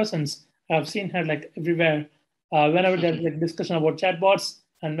 plenty of questions. I've seen her like everywhere. Whenever there's like discussion about chatbots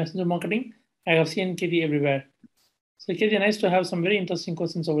and messenger marketing, I have seen Katie everywhere. So Katie, nice to have some very interesting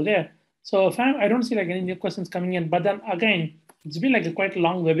questions over there. So fam, I don't see like any new questions coming in, but then again, it's been like a quite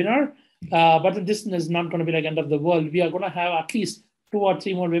long webinar, but this is not going to be like end of the world. We are going to have at least 2 or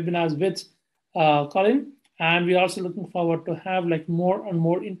 3 more webinars with Colin, and we're also looking forward to have like more and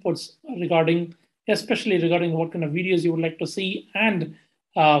more inputs regarding, especially regarding what kind of videos you would like to see and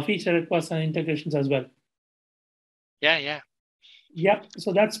feature requests and integrations as well. Yeah. Yep.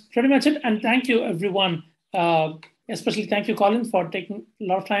 So that's pretty much it. And thank you, everyone. Especially thank you, Colin, for taking a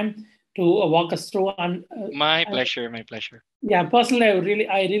lot of time to walk us through. And my pleasure. Yeah, personally,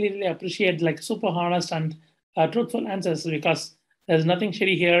 I really appreciate like super honest and truthful answers, because there's nothing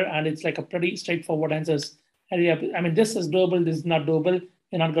shitty here, and it's like a pretty straightforward answers. I mean, this is doable. This is not doable.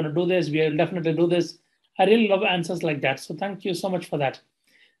 We're not going to do this. We'll definitely do this. I really love answers like that. So thank you so much for that.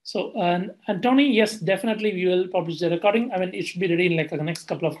 So, and Tony, yes, definitely we will publish the recording. I mean, it should be ready in like the next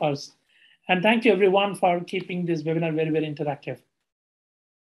couple of hours. And thank you everyone for keeping this webinar very, very interactive.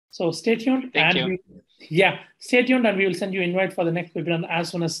 So stay tuned. Thank you. Stay tuned, and we will send you invite for the next webinar as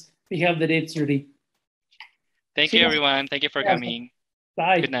soon as we have the dates ready. Thank you, everyone. Thank you for coming.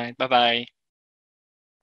 Bye. Good night. Bye-bye.